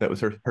 That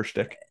was her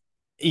shtick.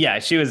 Yeah,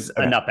 she was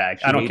a nutbag.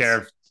 I don't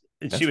care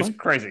if she was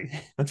crazy.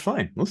 That's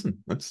fine.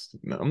 Listen,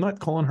 I'm not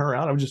calling her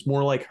out. I'm just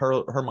more like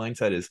her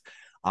mindset is,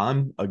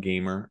 I'm a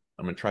gamer.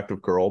 I'm an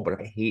attractive girl, but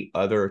I hate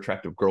other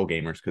attractive girl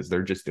gamers because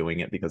they're just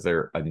doing it because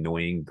they're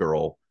annoying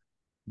girl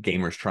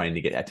gamers trying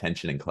to get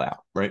attention and clout,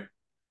 right?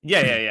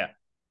 Yeah.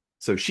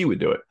 So she would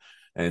do it.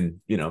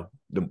 And,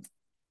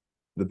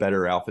 the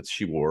better outfits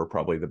she wore,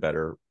 probably the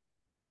better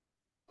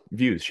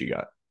views she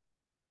got.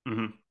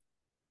 Was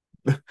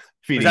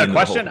that a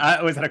question?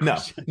 Was that a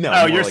question? No.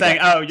 Oh, you're saying,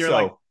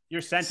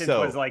 your sentence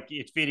was like,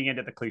 it's feeding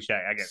into the cliche.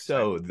 I guess.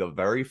 So the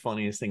very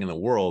funniest thing in the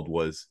world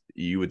was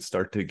you would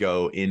start to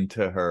go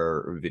into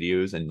her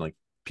videos and like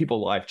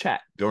people live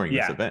chat during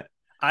this event.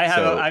 I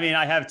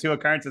have 2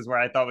 occurrences where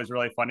I thought was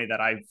really funny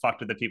that I fucked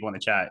with the people in the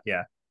chat.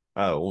 Yeah.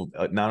 Oh,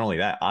 well, not only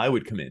that, I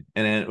would come in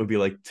and then it would be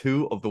like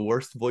 2 of the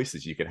worst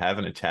voices you could have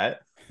in a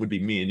chat would be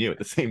me and you at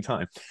the same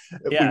time.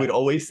 We would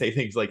always say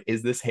things like,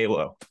 is this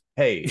Halo?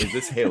 Hey, is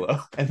this Halo?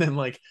 And then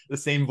like the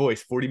same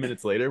voice 40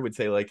 minutes later would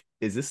say like,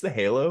 is this the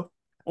Halo?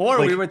 Or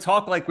like, we would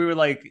talk like we were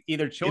like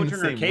either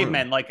children or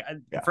cavemen. Room. Like,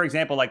 for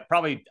example, like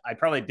I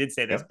probably did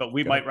say this, but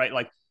we might write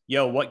like,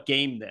 yo, what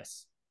game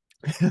this?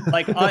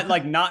 Like,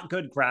 like not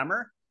good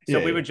grammar.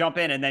 So we would jump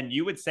in and then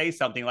you would say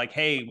something like,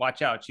 hey,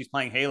 watch out, she's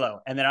playing Halo.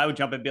 And then I would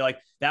jump in and be like,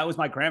 that was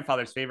my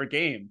grandfather's favorite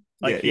game.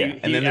 Like he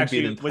and then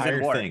actually there'd be an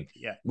entire thing.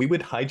 Yeah. We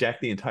would hijack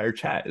the entire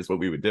chat is what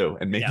we would do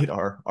and make it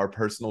our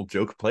personal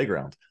joke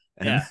playground.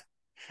 And,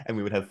 and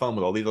we would have fun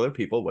with all these other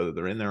people, whether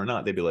they're in there or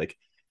not. They'd be like,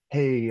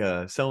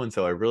 hey,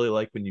 so-and-so, I really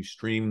like when you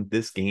stream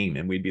this game.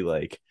 And we'd be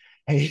like,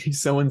 hey,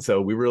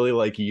 so-and-so, we really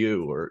like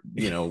you. Or,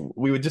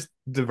 we would just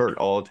divert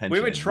all attention. We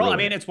would troll. I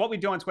mean, it's what we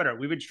do on Twitter.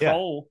 We would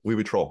troll. We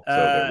would troll. So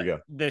there we go.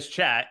 This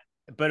chat,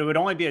 but it would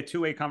only be a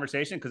 2-way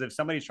conversation because if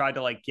somebody tried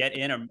to like get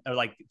in or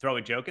like throw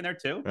a joke in there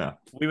too,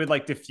 we would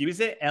like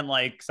diffuse it and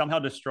like somehow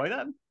destroy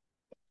them.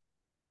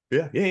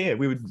 Yeah.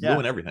 We would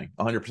ruin everything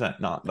 100%.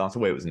 Not the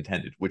way it was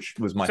intended, which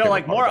was my. So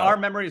like our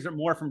memories are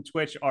more from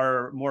Twitch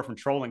are more from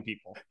trolling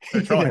people.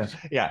 Trolling.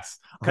 Yes.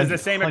 Because the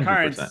same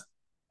occurrence.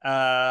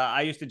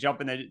 I used to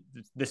jump in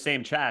the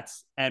same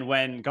chats, and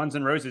when Guns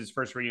N' Roses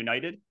first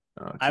reunited,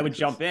 I would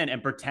jump in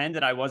and pretend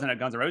that I wasn't a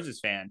Guns N' Roses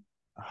fan.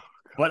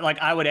 But like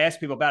I would ask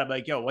people about it,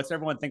 like, yo, what's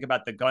everyone think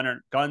about the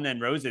Gun N'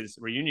 Roses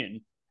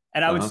reunion?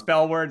 And I would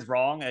spell words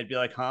wrong, and I'd be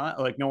like, huh?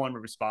 Like no one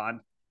would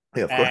respond.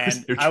 Yeah, of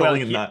course. You're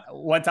trolling that.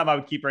 One time I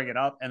would keep bringing it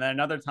up, and then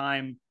another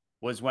time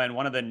was when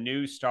one of the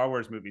new Star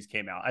Wars movies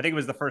came out. I think it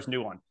was the first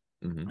new one,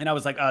 and I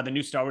was like, the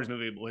new Star Wars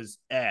movie was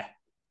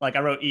Like I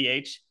wrote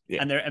EH,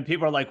 Yeah. and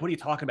people are like, "What are you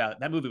talking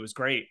about? That movie was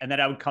great." And then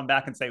I would come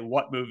back and say,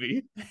 "What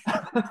movie?"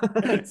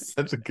 That's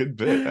such a good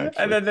bit,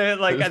 actually. And then they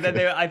like, That's and then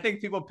good. I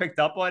think people picked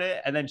up on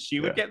it, and then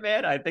she would Yeah. get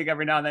mad. I think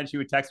every now and then she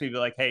would text me, be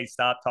like, "Hey,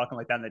 stop talking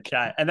like that in the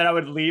chat," and then I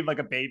would leave like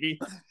a baby.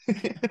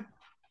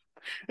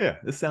 Yeah,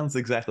 this sounds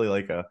exactly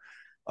like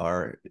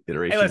our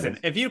iteration. Hey, listen,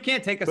 if you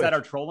can't take us Twitch. at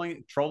our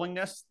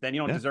trollingness, then you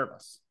don't Yeah. deserve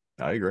us.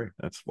 I agree.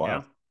 That's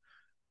wild. Yeah.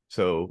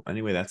 So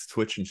anyway, that's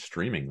Twitch and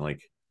streaming.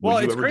 Like, Well,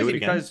 would you it's ever do crazy it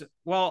again? because,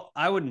 well,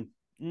 I wouldn't.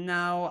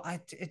 No, I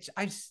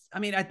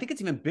mean, I think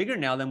it's even bigger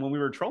now than when we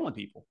were trolling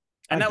people,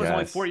 and I that was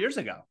only guess. 4 years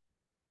ago.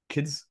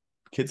 Kids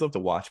love to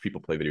watch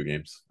people play video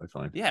games, I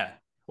find. Yeah.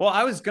 Well,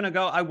 I was gonna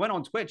go. I went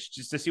on Twitch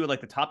just to see what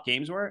like the top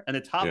games were, and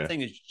the top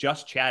thing is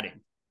just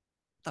chatting.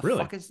 The Really?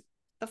 fuck is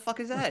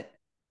that?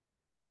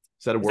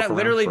 Is that a Is that workaround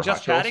literally for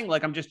just hot girls? chatting?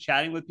 Like I'm just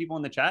chatting with people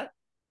in the chat?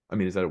 I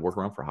mean, is that a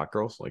workaround for hot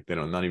girls? Like, they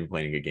don't, not even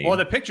playing a game. Well,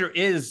 the picture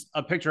is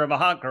a picture of a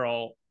hot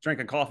girl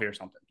drinking coffee or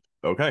something.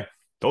 Okay,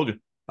 told you.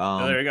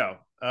 So there you go.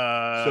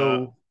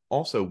 So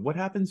also, what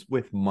happens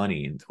with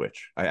money in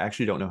Twitch? I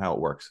actually don't know how it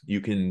works.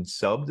 You can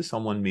sub to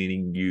someone,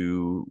 meaning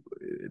you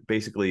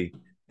basically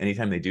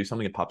anytime they do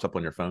something, it pops up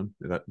on your phone.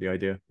 Is that the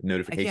idea?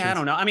 Notifications? Yeah, I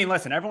don't know. I mean,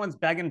 listen, everyone's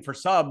begging for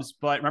subs,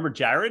 but remember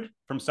Jared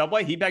from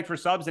Subway? He begged for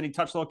subs and he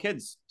touched little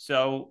kids.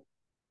 So,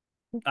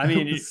 I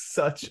mean, It's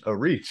such a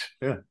reach.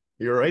 Yeah,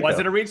 you're right. Was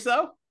though. it a reach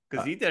though?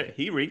 Because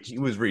he reached. He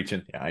was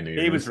reaching. Yeah, I knew you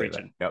were He gonna was say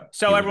reaching. that. Yep.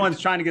 So He was everyone's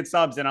reaching. trying to get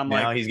subs, and I'm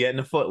Now like, he's getting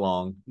a foot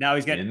long. now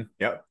he's getting. In.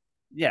 Yep.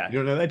 Yeah. You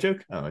don't know that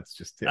joke? Oh, it's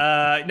just.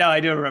 Yeah. No, I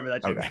do remember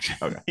that joke. Okay.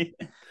 Okay.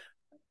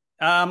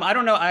 I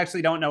don't know. I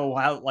actually don't know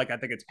how. Like, I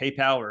think it's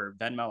PayPal or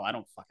Venmo. I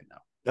don't fucking know.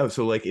 Oh,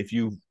 so like if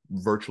you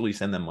virtually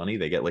send them money,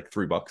 they get like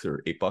 $3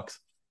 or $8.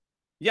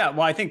 Yeah.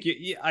 Well, I think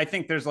I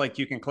think there's like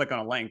you can click on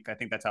a link. I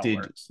think that's how it Did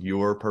works.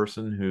 your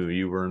person who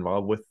you were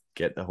involved with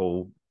get the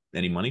whole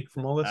any money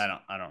from all this?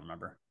 I don't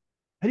remember.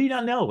 How do you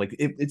not know? Like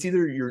it's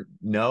either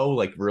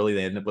like really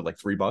they end up with like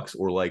 $3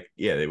 or like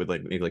they would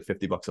like make like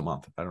 $50 a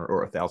month. I don't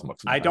or $1,000 a month.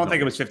 I don't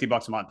think it was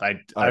 $50 a month.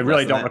 I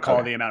really don't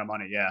recall the amount of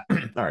money. Yeah.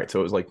 All right,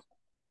 so it was like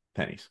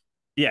pennies.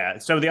 Yeah.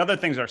 So the other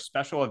things are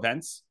special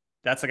events.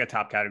 That's like a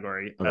top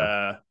category.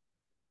 Okay.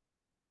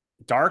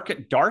 Dark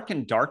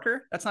and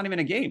Darker. That's not even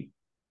a game.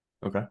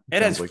 Okay.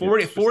 It has like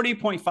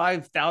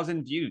 40.5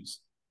 thousand views.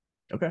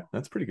 Okay,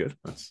 that's pretty good.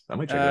 I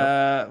might check it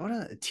out. What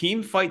are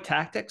Team Fight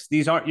Tactics?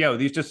 These aren't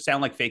these just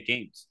sound like fake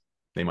games.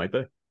 They might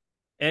be.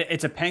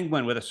 It's a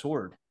penguin with a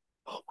sword.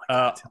 Oh my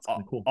god, sounds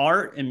kind of cool.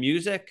 Art and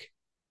music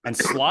and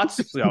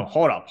slots.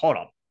 Hold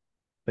up.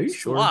 Are you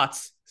sure?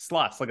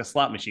 Slots like a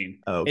slot machine.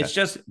 Oh, okay. It's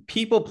just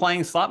people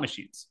playing slot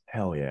machines.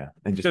 Hell yeah.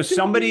 And just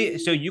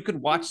so you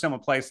could watch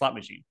someone play a slot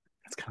machine.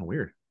 That's kind of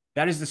weird.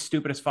 That is the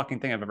stupidest fucking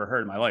thing I've ever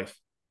heard in my life.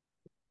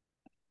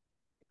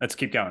 Let's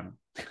keep going.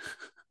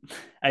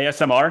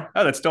 ASMR.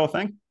 Oh, that's still a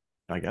thing.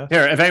 I guess.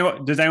 Here,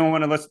 does anyone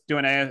want to do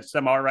an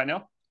ASMR right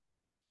now?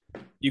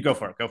 You go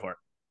for it. Go for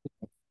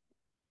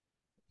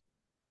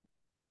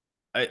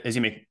it. Is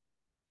he making?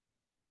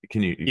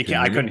 Can you? You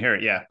can't. I couldn't hear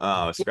it. Yeah.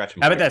 Oh,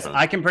 scratching. How about this?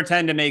 I can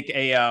pretend to make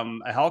a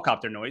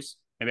helicopter noise.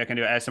 Maybe I can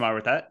do ASMR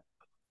with that.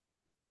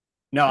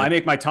 No, I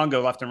make my tongue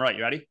go left and right.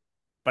 You ready?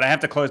 But I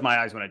have to close my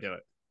eyes when I do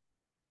it.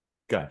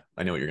 God,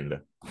 I know what you're gonna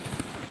do.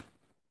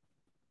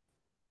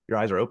 Your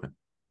eyes are open.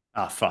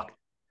 Oh fuck!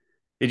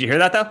 Did you hear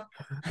that though?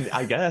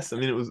 I guess. I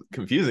mean, it was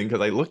confusing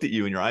because I looked at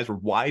you and your eyes were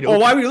wide open.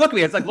 Well, why were you looking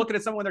at me? It's like looking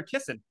at someone when they're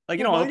kissing. Like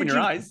you don't open your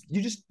eyes.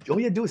 You just all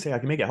you had to do is say I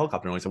can make a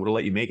helicopter noise. I would have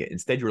let you make it.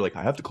 Instead, you were like,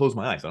 I have to close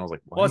my eyes. And I was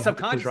like, well,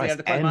 subconsciously I have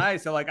to close my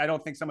eyes, so like I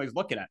don't think somebody's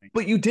looking at me.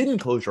 But you didn't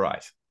close your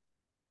eyes.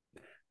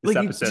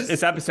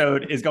 This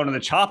episode is going to the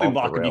chopping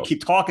block if you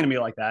keep talking to me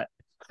like that.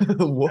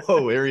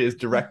 Whoa, areas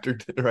director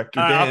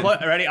Dan.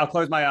 Ready? I'll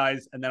close my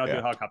eyes and then I'll do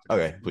a helicopter.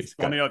 Okay, please.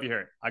 Let me know if you hear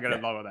it. I got to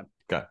love them.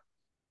 Go.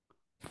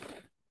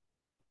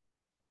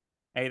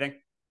 Anything?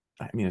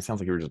 I mean, it sounds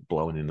like you were just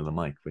blowing into the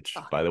mic, which,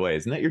 by the way,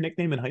 isn't that your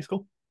nickname in high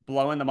school?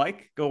 Blowing the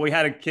mic? Well, we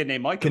had a kid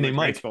named Mike in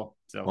grade school.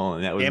 So,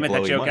 and that was damn it,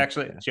 that joke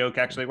Mike.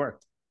 actually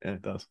worked. Yeah,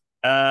 it does.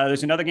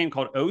 There's another game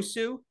called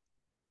Osu.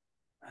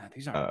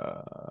 These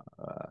are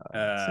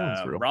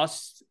real.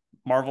 Rust,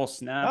 Marvel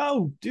Snap.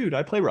 Oh, dude,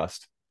 I play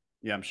Rust.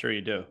 Yeah, I'm sure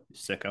you do,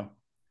 sicko.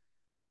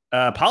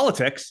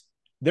 Politics.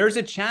 There's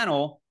a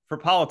channel for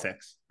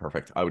politics.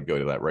 Perfect. I would go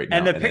to that right now.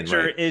 And the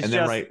picture is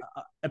just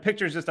a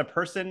picture is just a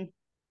person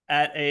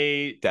at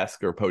a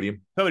desk or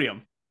podium.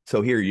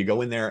 So here you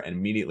go in there and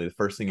immediately the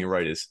first thing you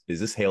write is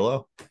this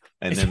Halo?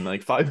 And then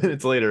like 5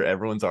 minutes later,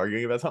 everyone's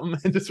arguing about something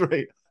and just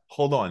write,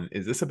 hold on,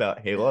 is this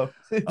about Halo?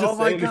 Oh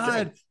my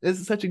God. This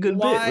is such a good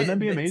bit. Wouldn't that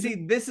be amazing?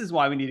 See, this is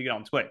why we need to get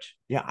on Twitch.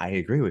 Yeah, I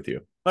agree with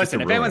you.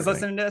 Listen, if anyone's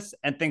listening to this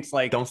and thinks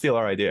like, don't steal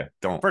our idea.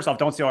 First off,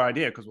 don't steal our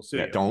idea because we'll sue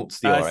you. Don't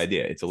steal our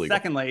idea. It's illegal.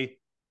 Secondly,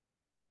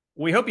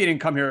 we hope you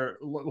didn't come here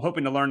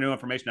hoping to learn new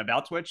information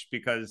about Twitch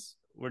because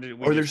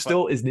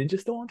is Ninja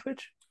still on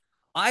Twitch?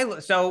 I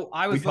was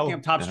looking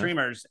up top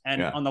streamers,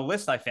 and on the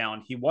list I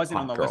found, he wasn't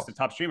on the list of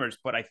top streamers,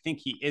 but I think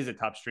he is a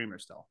top streamer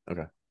still.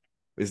 Okay.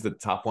 Is the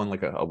top one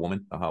like a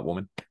woman, a hot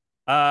woman?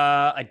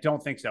 I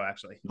don't think so,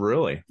 actually.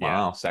 Really? Yeah.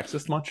 Wow.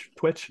 Sexist much?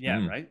 Twitch?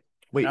 Yeah, right.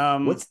 Wait,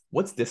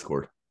 what's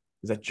Discord?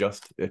 Is that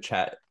just a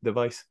chat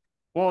device?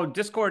 Well,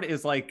 Discord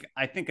is like,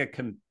 I think a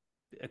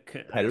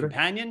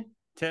companion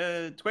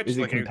to Twitch. Is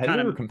it like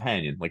competitor or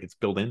companion? Like it's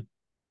built in?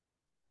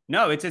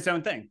 No, it's its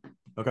own thing.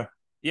 Okay.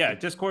 Yeah,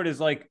 Discord is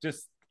like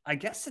just, I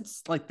guess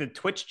it's like the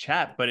Twitch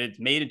chat, but it's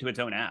made into its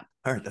own app.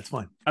 All right, that's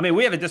fine. I mean,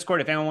 we have a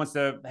Discord if anyone wants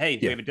to. Hey,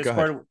 we have a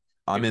Discord.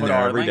 I'm in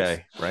there every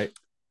day, right?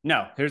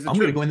 No, here's the truth. I'm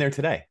going to go in there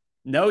today.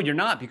 No, you're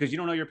not, because you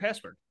don't know your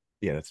password.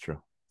 Yeah, that's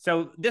true.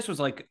 So this was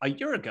like a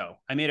year ago.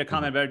 I made a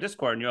comment about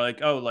Discord, and you're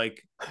like, "Oh,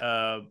 like,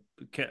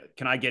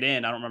 can I get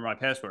in? I don't remember my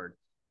password."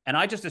 And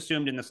I just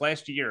assumed in this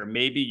last year,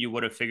 maybe you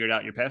would have figured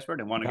out your password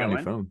and want to go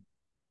in. Phone.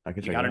 I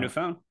could. You got a new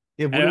phone.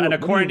 Yeah, and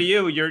according to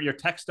you, your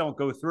texts don't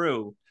go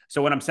through.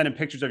 So when I'm sending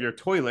pictures of your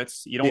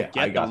toilets, you don't get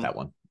them. I got that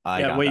one.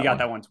 You got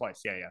that one twice.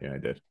 Yeah. Yeah, I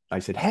did. I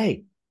said,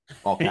 "Hey,"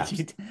 all caps.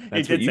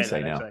 That's what you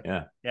say now.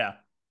 Actually. Yeah.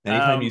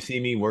 Anytime you see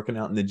me working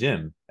out in the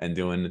gym and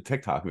doing a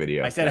TikTok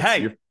video, I said,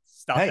 "Hey,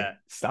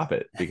 stop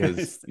it,"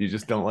 because you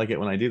just don't like it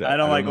when I do that. I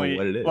don't like know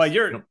what it is. Well,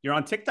 you're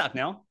on TikTok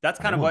now. That's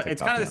kind of what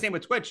it's kind of the same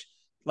with Twitch.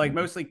 Like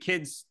mostly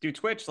kids do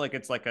Twitch, like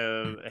it's like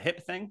a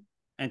hip thing,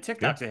 and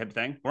TikTok's a hip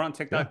thing. We're on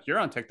TikTok. Yeah. You're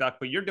on TikTok,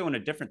 but you're doing a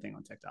different thing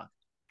on TikTok.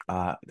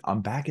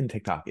 I'm back in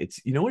TikTok.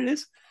 It's, you know what it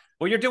is?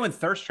 Well, you're doing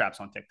thirst traps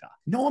on TikTok.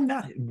 No, I'm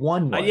not.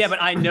 One was. Yeah,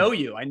 but I know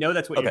you. I know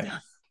that's what you're doing.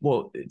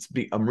 Well,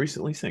 I'm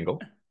recently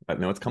single. I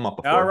know it's come up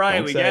before. All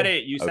right, we get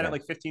it. You said it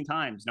like 15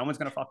 times. No one's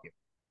gonna fuck you.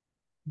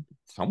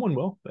 Someone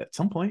will at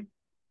some point.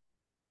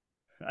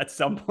 At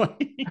some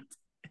point.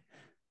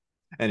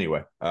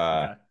 Anyway,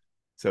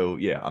 so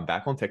yeah, I'm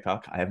back on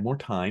TikTok. I have more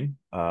time.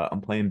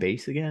 I'm playing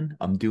bass again.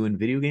 I'm doing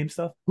video game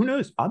stuff. Who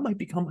knows? I might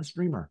become a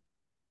streamer.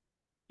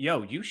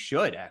 Yo, you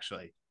should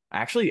actually.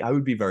 Actually, I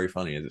would be very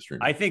funny as a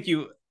streamer. I think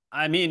you.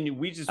 I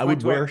mean, I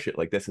would wear shit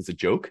like this as a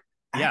joke.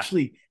 Yeah.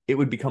 Actually, it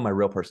would become my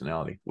real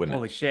personality, wouldn't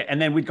Holy shit.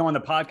 And then we'd go on the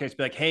podcast,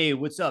 be like, "Hey,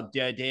 what's up,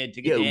 Dad?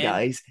 Yo,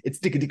 guys, it's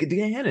Dicka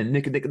Dan and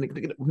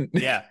Nicka.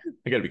 Yeah.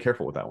 I got to be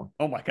careful with that one.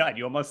 Oh my God,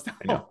 you almost.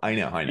 I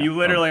know. You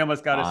literally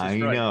almost got us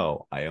destroyed. I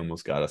know. I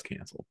almost got us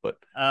canceled, but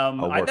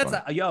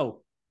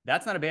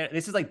that's not a bad.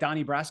 This is like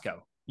Donnie Brasco.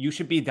 You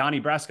should be Donnie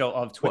Brasco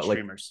of Twitch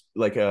streamers.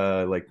 Like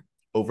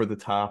over the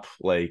top,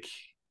 like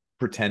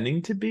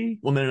pretending to be.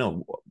 Well,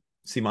 no.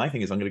 See, my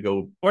thing is I'm going to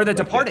go. Or The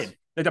Departed.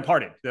 The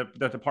Departed.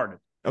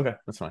 Okay,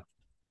 that's fine.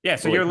 Yeah,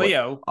 so you're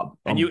Leo,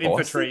 and you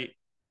infiltrate.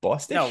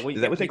 Boston? No,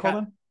 is that what they call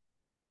them?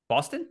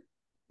 Boston?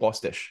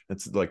 Bostish.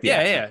 That's like the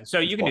accent. So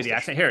you can do the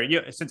accent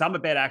here. Since I'm a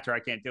bad actor, I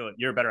can't do it.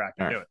 You're a better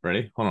actor. All right, do it.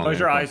 Ready? Hold on. Close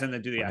your eyes and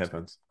then do the accent.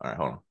 Headphones. All right,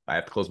 hold on. I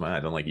have to close my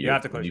eyes. Unlike you. You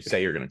have to close. You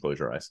say you're going to close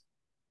your eyes.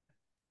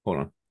 Hold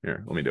on.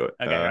 Here, let me do it.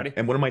 Okay, ready?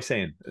 And what am I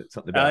saying?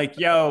 Something about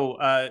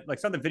like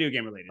something video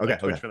game related. Okay, like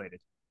Twitch related.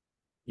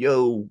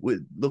 Yo, we're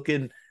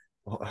looking.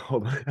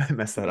 Hold on, I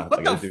messed that up.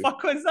 What the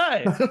fuck was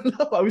that? I don't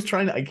know. I was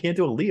trying to. I can't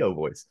do a Leo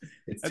voice.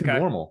 It's too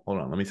normal. Hold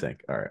on, let me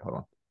think. All right,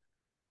 hold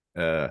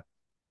on.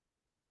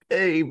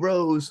 Hey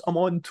Rose, I'm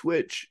on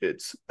Twitch.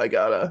 I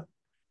gotta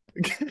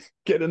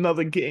get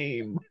another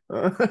game.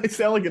 I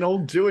sound like an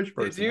old Jewish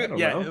person.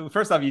 Yeah.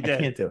 First off, you did.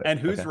 I can't do it. And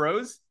who's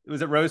Rose?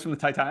 Was it Rose from the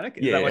Titanic?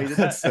 Is that why you did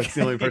that? That's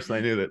the only person I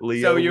knew that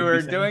Leo. So you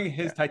were doing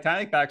his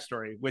Titanic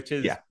backstory, which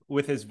is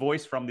with his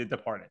voice from The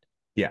Departed.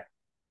 Yeah.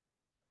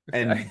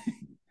 And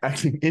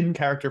actually in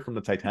character from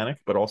the Titanic,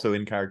 but also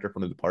in character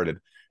from The Departed,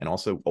 and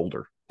also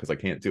older because I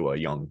can't do a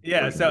young.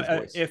 Yeah,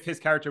 so if his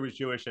character was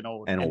Jewish and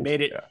old, and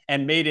made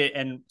it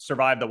and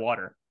survived the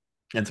water,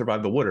 and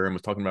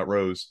was talking about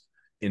Rose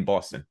in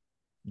Boston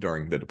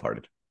during The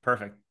Departed.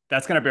 Perfect.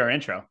 That's gonna be our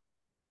intro.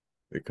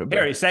 It could be.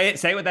 Harry, say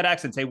it with that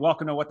accent. Say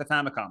 "Welcome to What the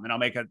Famicom," and I'll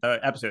make the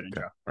episode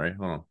intro. Okay. All right,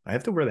 hold on. I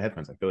have to wear the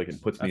headphones. I feel like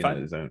it puts me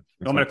in the zone.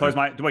 You want me to close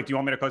my? Wait, do you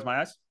want me to close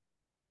my eyes?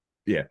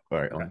 Yeah. All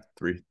right. Okay. On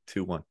 3,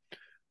 2, 1.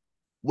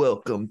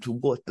 Welcome to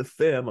What the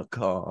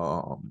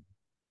Famicom.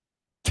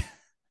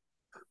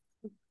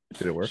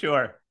 Did it work?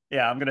 Sure.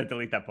 Yeah, I'm gonna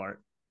delete that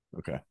part.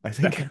 Okay. I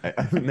think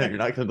no, you're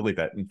not gonna delete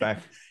that. In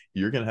fact,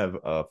 you're gonna have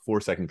a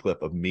 4-second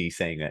clip of me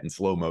saying that in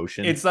slow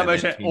motion. In slow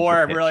motion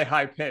or really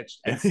high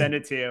pitched and send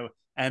it to you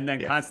and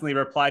then constantly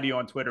reply to you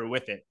on Twitter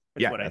with it.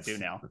 That's what I do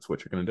now. That's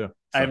what you're gonna do. So,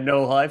 I have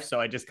no life, so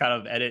I just kind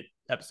of edit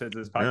episodes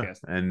of this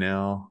podcast. Yeah, and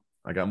now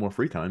I got more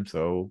free time,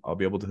 so I'll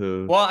be able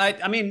to. Well,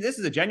 I mean, this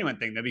is a genuine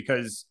thing though,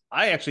 because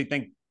I actually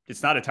think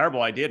it's not a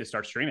terrible idea to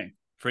start streaming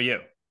for you.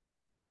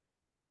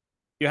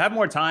 You have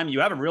more time. You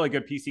have a really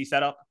good PC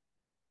setup.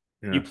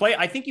 Yeah.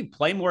 I think you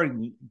play more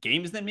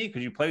games than me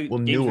because you play games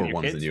newer with your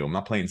ones kids. than you. I'm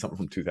not playing something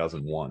from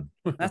 2001.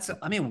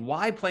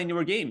 Why play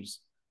newer games?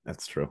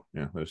 That's true.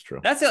 Yeah, that's true.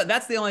 That's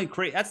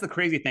the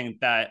crazy thing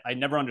that I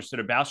never understood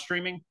about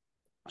streaming.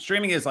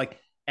 Streaming is like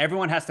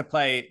everyone has to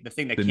play the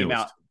thing that came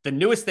out, the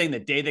newest thing,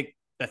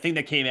 the thing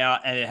that came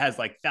out, and it has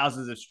like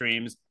thousands of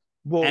streams.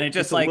 Well, and it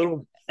just like,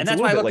 and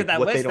that's why I look at that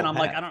list and I'm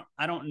like,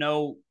 I don't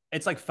know.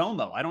 It's like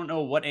FOMO. I don't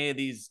know what any of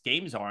these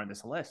games are on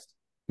this list.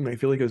 I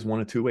feel like it goes one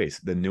of two ways.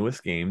 The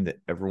newest game that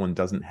everyone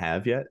doesn't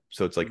have yet.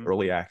 So it's like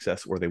early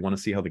access, or they want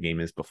to see how the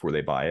game is before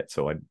they buy it.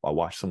 So I'll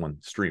watch someone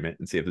stream it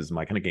and see if this is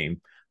my kind of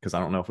game. because I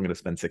don't know if I'm going to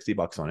spend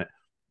 $60 on it,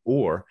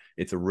 or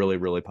it's a really,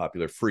 really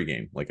popular free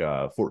game like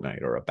a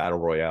Fortnite or a Battle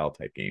Royale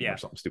type game or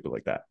something stupid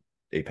like that.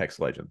 Apex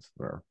Legends.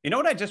 Or you know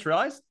what I just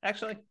realized?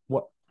 Actually,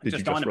 what did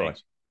you just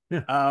realize?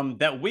 Yeah,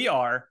 that we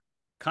are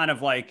kind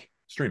of like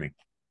streaming.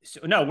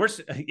 So, no, we're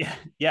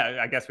yeah,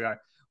 I guess we are.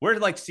 We're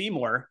like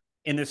Seymour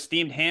in the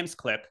Steamed Hams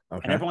clip,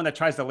 and everyone that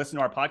tries to listen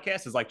to our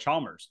podcast is like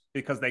Chalmers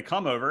because they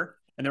come over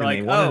and they're like,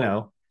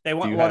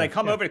 they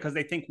come over because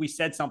they think we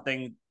said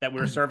something that we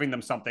were serving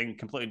them something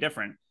completely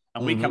different.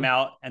 And we come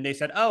out and they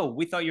said, oh,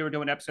 we thought you were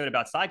doing an episode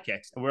about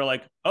sidekicks. And we're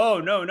like, oh,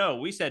 no.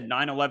 We said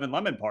 9/11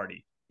 Lemon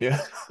Party.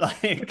 Yeah.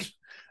 Like,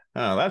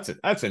 oh,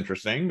 that's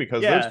interesting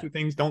because those two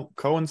things don't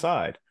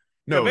coincide.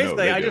 No,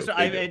 basically,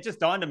 it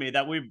just dawned on me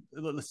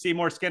that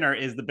Seymour Skinner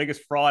is the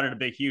biggest fraud and a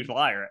big, huge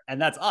liar. And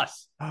that's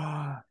us.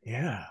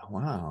 Yeah.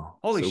 Wow.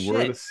 Holy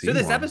shit. So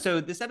this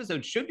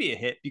episode should be a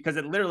hit because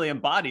it literally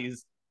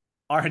embodies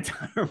our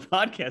entire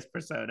podcast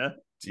persona.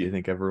 Do you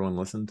think everyone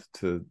listened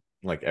to,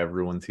 like,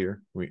 everyone's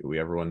here?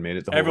 Everyone made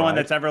it. Everyone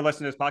that's ever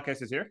listened to this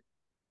podcast is here.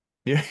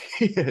 Yeah.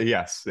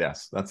 yes.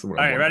 That's the word.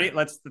 All right, ready?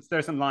 Let's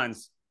throw some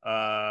lines.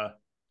 Oh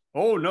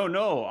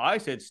no! I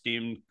said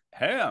steamed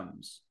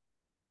hams.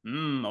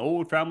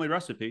 Old family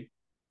recipe.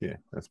 Yeah,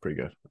 that's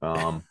pretty good.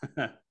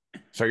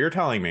 So you're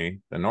telling me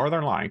the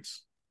Northern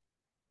Lights,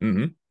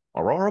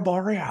 Aurora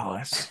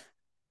Borealis.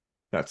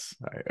 I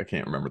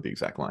can't remember the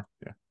exact line.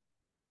 Yeah.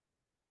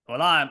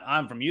 Well,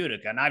 I'm from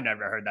Utica, and I've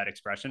never heard that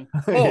expression.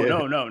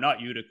 Oh no,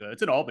 not Utica.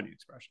 It's an Albany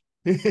expression.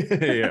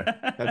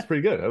 Yeah, that's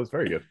pretty good. That was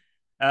very good.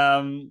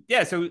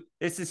 Yeah. So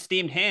this is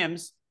Steamed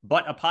Hams,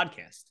 but a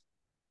podcast.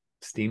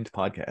 Steamed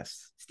podcast.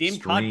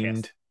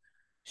 Podcast.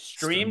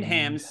 Streamed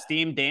hams.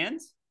 Steamed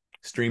Dans.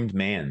 Streamed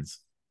mans.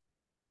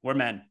 We're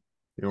men.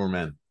 We're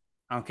men.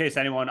 In case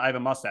anyone, I have a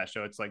mustache,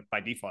 so it's like by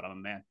default I'm a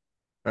man.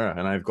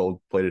 And I have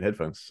gold-plated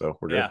headphones, so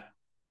we're good.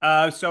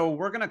 Yeah. So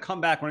we're gonna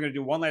come back. We're gonna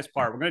do one last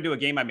part. We're gonna do a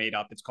game I made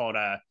up. It's called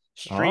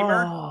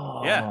Streamer.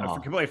 Oh. Yeah, I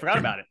completely forgot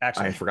about it.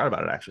 Actually, I forgot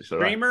about it. Actually, so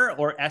Streamer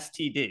or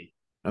STD.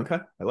 Okay,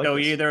 I like. So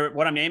either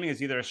what I'm naming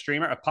is either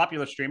a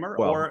popular streamer,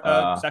 or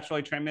a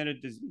sexually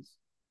transmitted disease.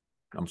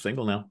 I'm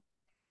single now.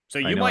 So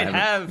you might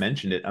have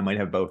mentioned it. I might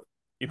have both.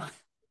 You might.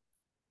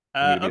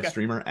 I'm gonna be a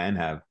streamer and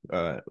have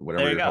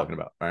whatever you're talking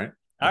about. All right.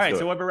 All right.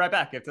 So we'll be right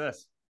back after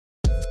this.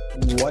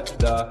 What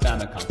the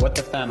Famicom? What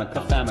the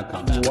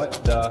Famicom? What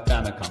the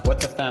Famicom? What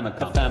the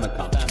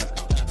Famicom?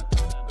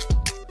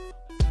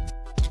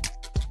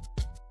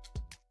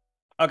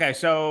 Okay,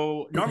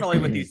 so normally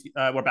with these,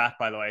 we're back.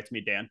 By the way, it's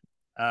me, Dan,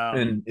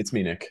 and it's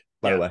me, Nick.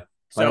 By the way,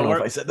 so I don't know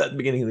if I said that at the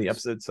beginning of the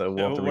episode, so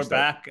we'll have to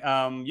restart. We're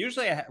back.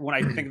 Usually, when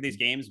I think of these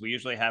games, we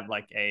usually have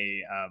like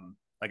a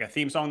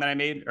theme song that I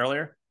made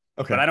earlier.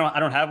 Okay, but I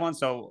don't have one,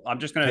 so I'm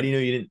just gonna. How do you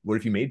know you didn't? What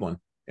if you made one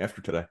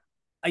after today?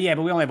 Yeah,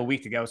 but we only have a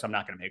week to go, so I'm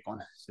not gonna make one.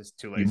 It's just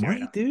too late. You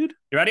might, dude.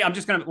 You ready? I'm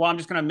just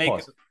gonna make.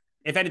 Pause.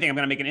 If anything, I'm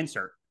gonna make an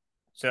insert.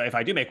 So if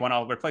I do make one,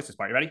 I'll replace this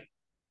part. You ready?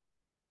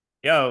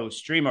 Yo,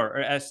 streamer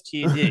or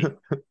STD.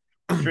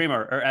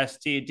 Streamer or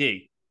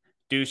STD.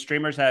 Do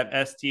streamers have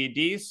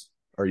STDs?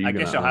 I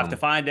guess you'll have to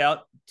find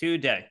out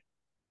today.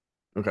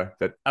 Okay.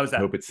 How was that?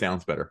 I hope it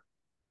sounds better.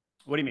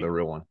 What do you mean? The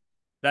real one.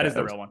 That is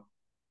the real one.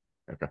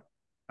 Okay.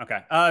 Okay.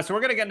 So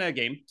we're gonna get into a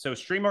game. So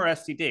streamer or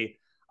STD.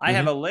 I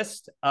had a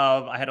list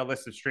of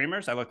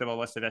streamers. I looked at a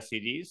list of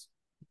STDs.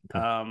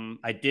 Okay.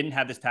 I didn't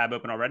have this tab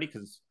open already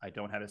because I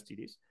don't have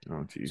STDs.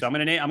 Oh, geez. So I'm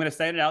gonna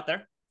say it out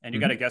there, and you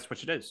got to guess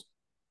which it is.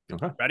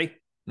 Okay. Ready?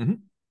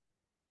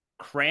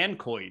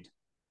 Crancroid.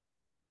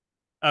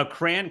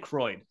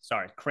 Crancroid.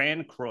 Sorry,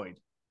 Crancroid.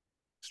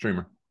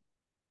 Streamer.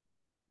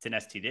 It's an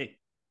STD.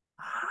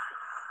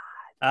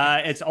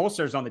 It's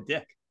ulcers on the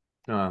dick.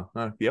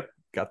 Yep.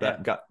 Got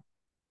that. Yeah.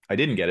 I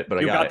didn't get it, but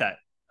I got that.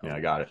 Yeah, I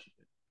got it.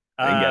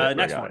 I didn't get it.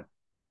 Next one.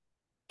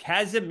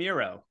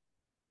 Casemiro.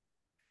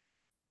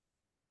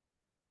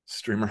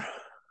 Streamer.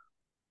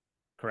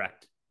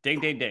 Correct. Ding,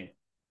 ding, ding.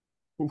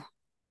 Oof.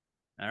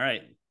 All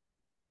right.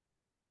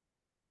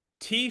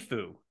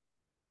 Tfue.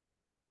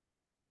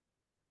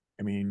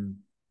 I mean,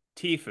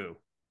 Tfue.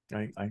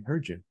 I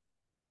heard you.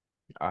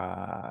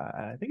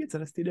 I think it's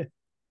an STD.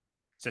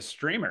 It's a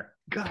streamer.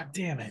 God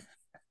damn it.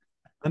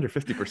 Under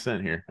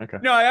 50% here. Okay.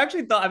 No, I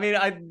actually thought,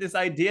 this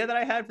idea that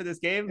I had for this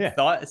game,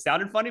 thought it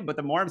sounded funny, but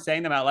the more I'm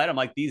saying them out loud, I'm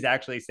like, these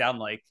actually sound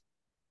like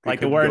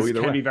the words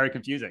can be very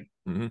confusing.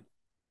 Mm-hmm.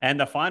 And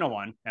the final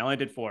one, I only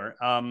did 4.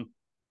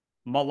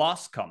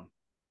 Molluscum.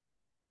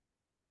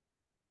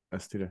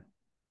 STD.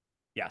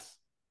 Yes.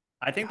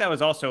 I think that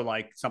was also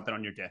like something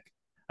on your dick.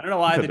 I don't know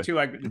why the two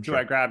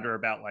I grabbed are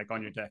about like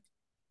on your dick.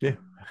 Yeah.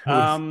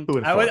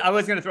 I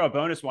was going to throw a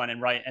bonus one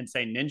and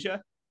say ninja.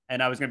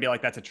 And I was going to be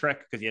like, that's a trick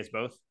because he has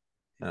both.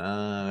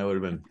 That would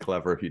have been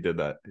clever if you did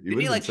that. Did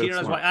he like cheat on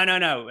his wife?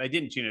 No. I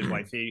didn't cheat on his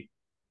wife. He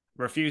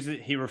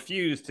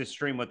refused to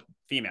stream with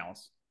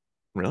females.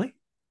 Really?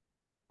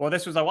 Well,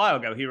 this was a while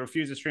ago. He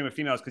refused to stream with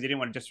females because he didn't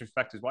want to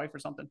disrespect his wife or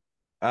something.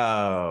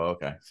 Oh,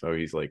 okay. So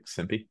he's like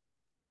simpy.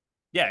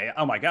 Yeah.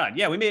 Oh my God.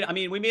 Yeah. We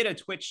made a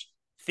Twitch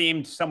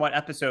themed somewhat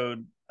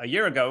episode a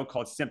year ago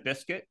called Simp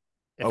Biscuit.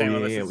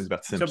 It was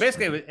about Simps. So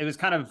basically, it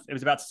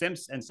was about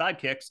Simps and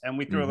sidekicks, and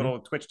we threw a little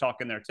Twitch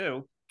talk in there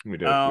too. We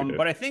did.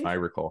 But I think I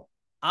recall.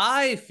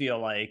 I feel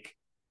like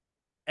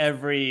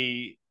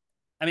every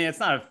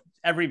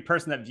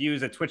person that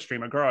views a Twitch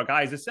streamer, girl or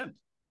guy, is a simp,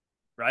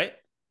 right?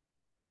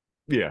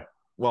 Yeah.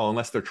 Well,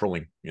 unless they're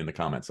trolling in the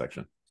comment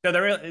section. So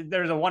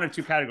there's a one or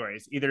two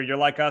categories. Either you're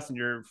like us and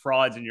you're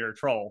frauds and you're a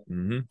troll,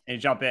 and you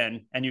jump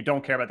in and you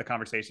don't care about the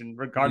conversation,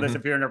 regardless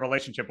if you're in a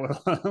relationship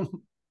with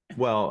them.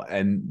 Well,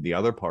 and the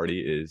other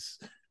party is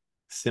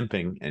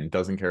simping and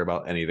doesn't care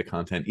about any of the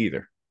content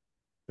either.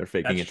 They're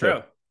faking it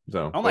too.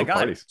 So, oh my God.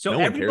 Parties. So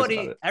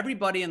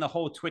everybody in the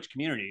whole Twitch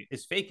community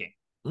is faking.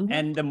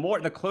 And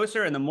the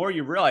closer and the more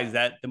you realize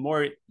that, the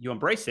more you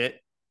embrace it,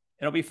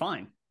 it'll be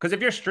fine. Because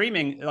if you're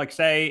streaming, like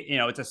say,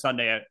 it's a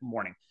Sunday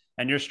morning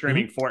and you're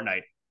streaming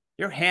Fortnite,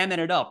 you're hamming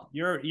it up.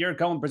 You're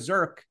going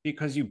berserk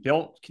because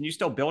can you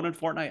still build in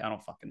Fortnite? I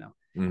don't fucking know.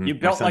 You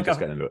built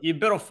you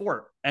built a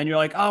fort and you're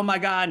like, oh my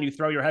God, and you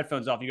throw your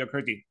headphones off, you go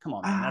crazy. Come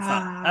on,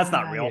 man. That's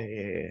not real.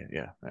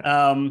 Yeah.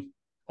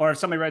 Or if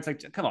somebody writes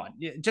like, come on,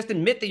 just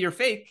admit that you're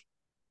fake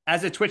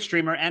as a Twitch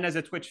streamer and as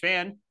a Twitch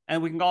fan,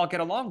 and we can all get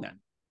along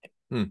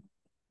then.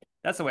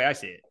 That's the way I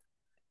see it.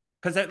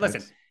 Because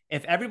listen,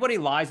 if everybody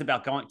lies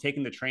about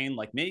taking the train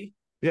like me,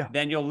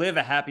 then you'll live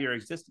a happier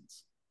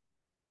existence.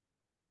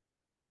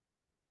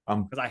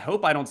 Because I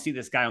hope I don't see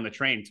this guy on the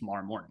train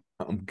tomorrow morning.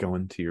 I'm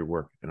going to your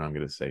work and I'm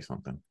going to say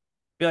something.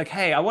 Be like,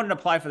 hey, I wanted to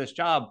apply for this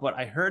job, but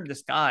I heard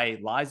this guy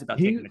lies about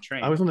taking the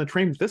train. I was on the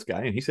train with this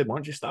guy and he said, why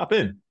don't you stop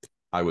in?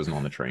 I wasn't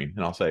on the train.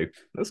 And I'll say,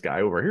 this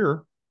guy over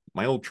here,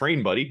 my old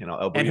train buddy. And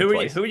I'll and who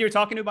are you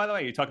talking to, by the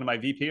way? Are you talking to my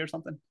VP or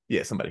something?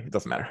 Yeah, somebody. It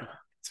doesn't matter.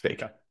 It's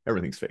fake. Okay.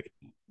 Everything's fake.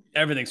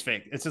 Everything's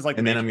fake. It's just like,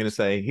 and then I'm going to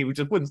say he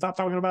just wouldn't stop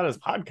talking about his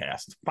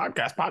podcast.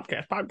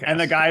 And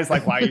the guy's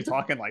like, why are you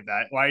talking like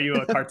that? Why are you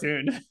a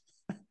cartoon?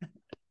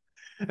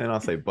 And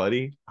I'll say,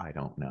 buddy, I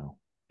don't know.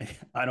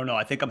 I don't know.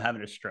 I think I'm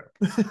having a stroke.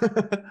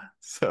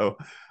 So,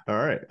 all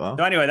right. Well,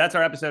 so anyway, that's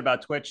our episode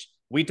about Twitch.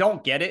 We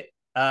don't get it.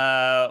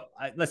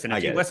 Listen,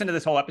 if you listen to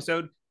this whole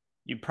episode,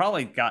 you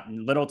probably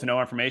gotten little to no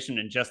information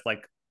and just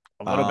like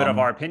a little bit of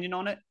our opinion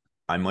on it.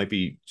 I might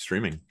be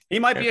streaming. He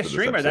might be a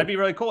streamer. That'd be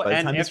really cool.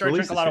 And after I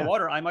drink a lot of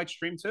water, I might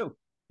stream too.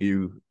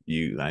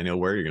 I know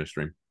where you're going to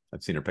stream.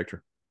 I've seen her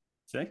picture.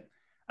 See?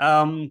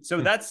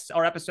 So that's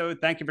our episode.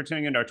 Thank you for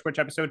tuning into our Twitch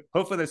episode.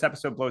 Hopefully this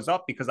episode blows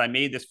up because I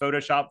made this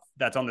Photoshop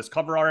that's on this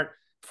cover art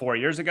 4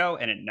 years ago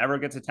and it never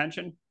gets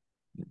attention.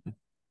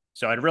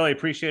 So I'd really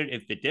appreciate it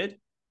if it did.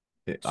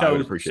 I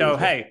would appreciate it.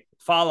 Hey,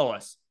 follow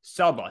us,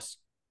 sub us.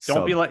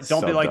 Don't be like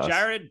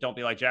Jared. Don't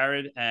be like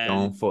Jared. And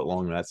don't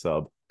footlong that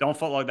sub. Don't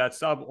footlong that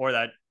sub or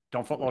that.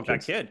 Don't footlong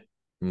that kid.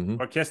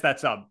 Or kiss that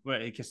sub.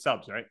 Wait, he kissed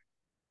subs, right?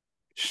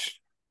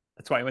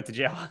 That's why he went to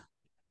jail.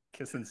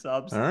 Kissing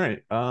subs. All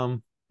right.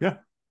 Yeah.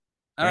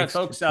 All right,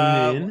 folks.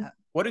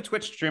 What do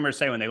Twitch streamers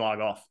say when they log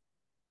off?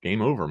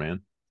 Game over,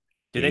 man.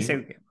 Did they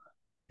say?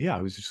 Yeah,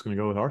 I was just going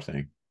to go with our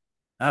saying.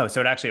 Oh,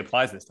 so it actually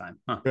applies this time.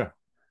 Huh. Yeah.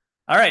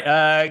 All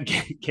right.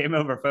 Game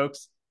over,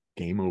 folks.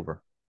 Game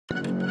over.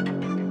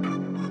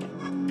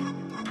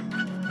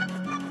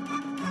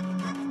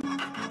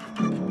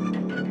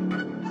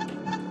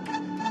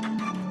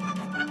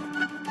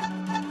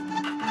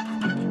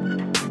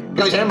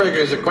 These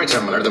hamburgers are quite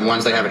similar to the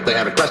ones they have at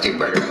Krusty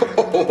Burger.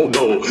 Oh,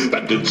 no,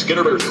 that did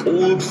Skinner's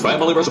old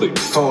family recipe.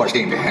 4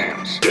 steamed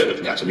hams.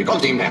 Good. Yes, and you call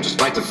steamed hams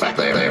despite the fact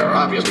they are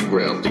obviously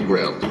grilled. These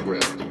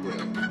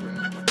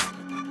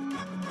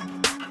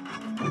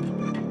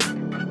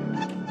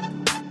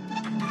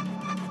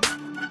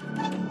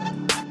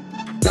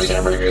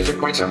hamburgers are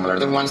quite similar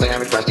to the ones they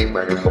have at Krusty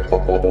Burger.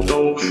 Oh,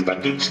 no,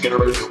 that did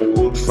Skinner's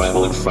old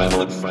family.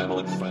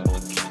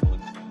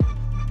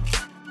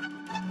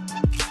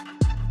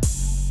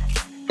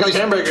 These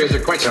hamburgers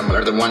are quite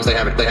similar to the ones they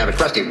have at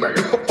Krusty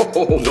Burger.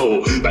 Oh,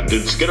 no, that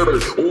did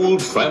Skinner's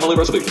old family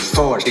recipe.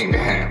 4 steamed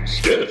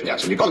hams. Good.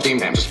 Yes, and you call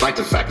steamed hams despite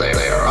the fact they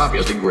are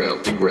obviously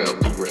grilled.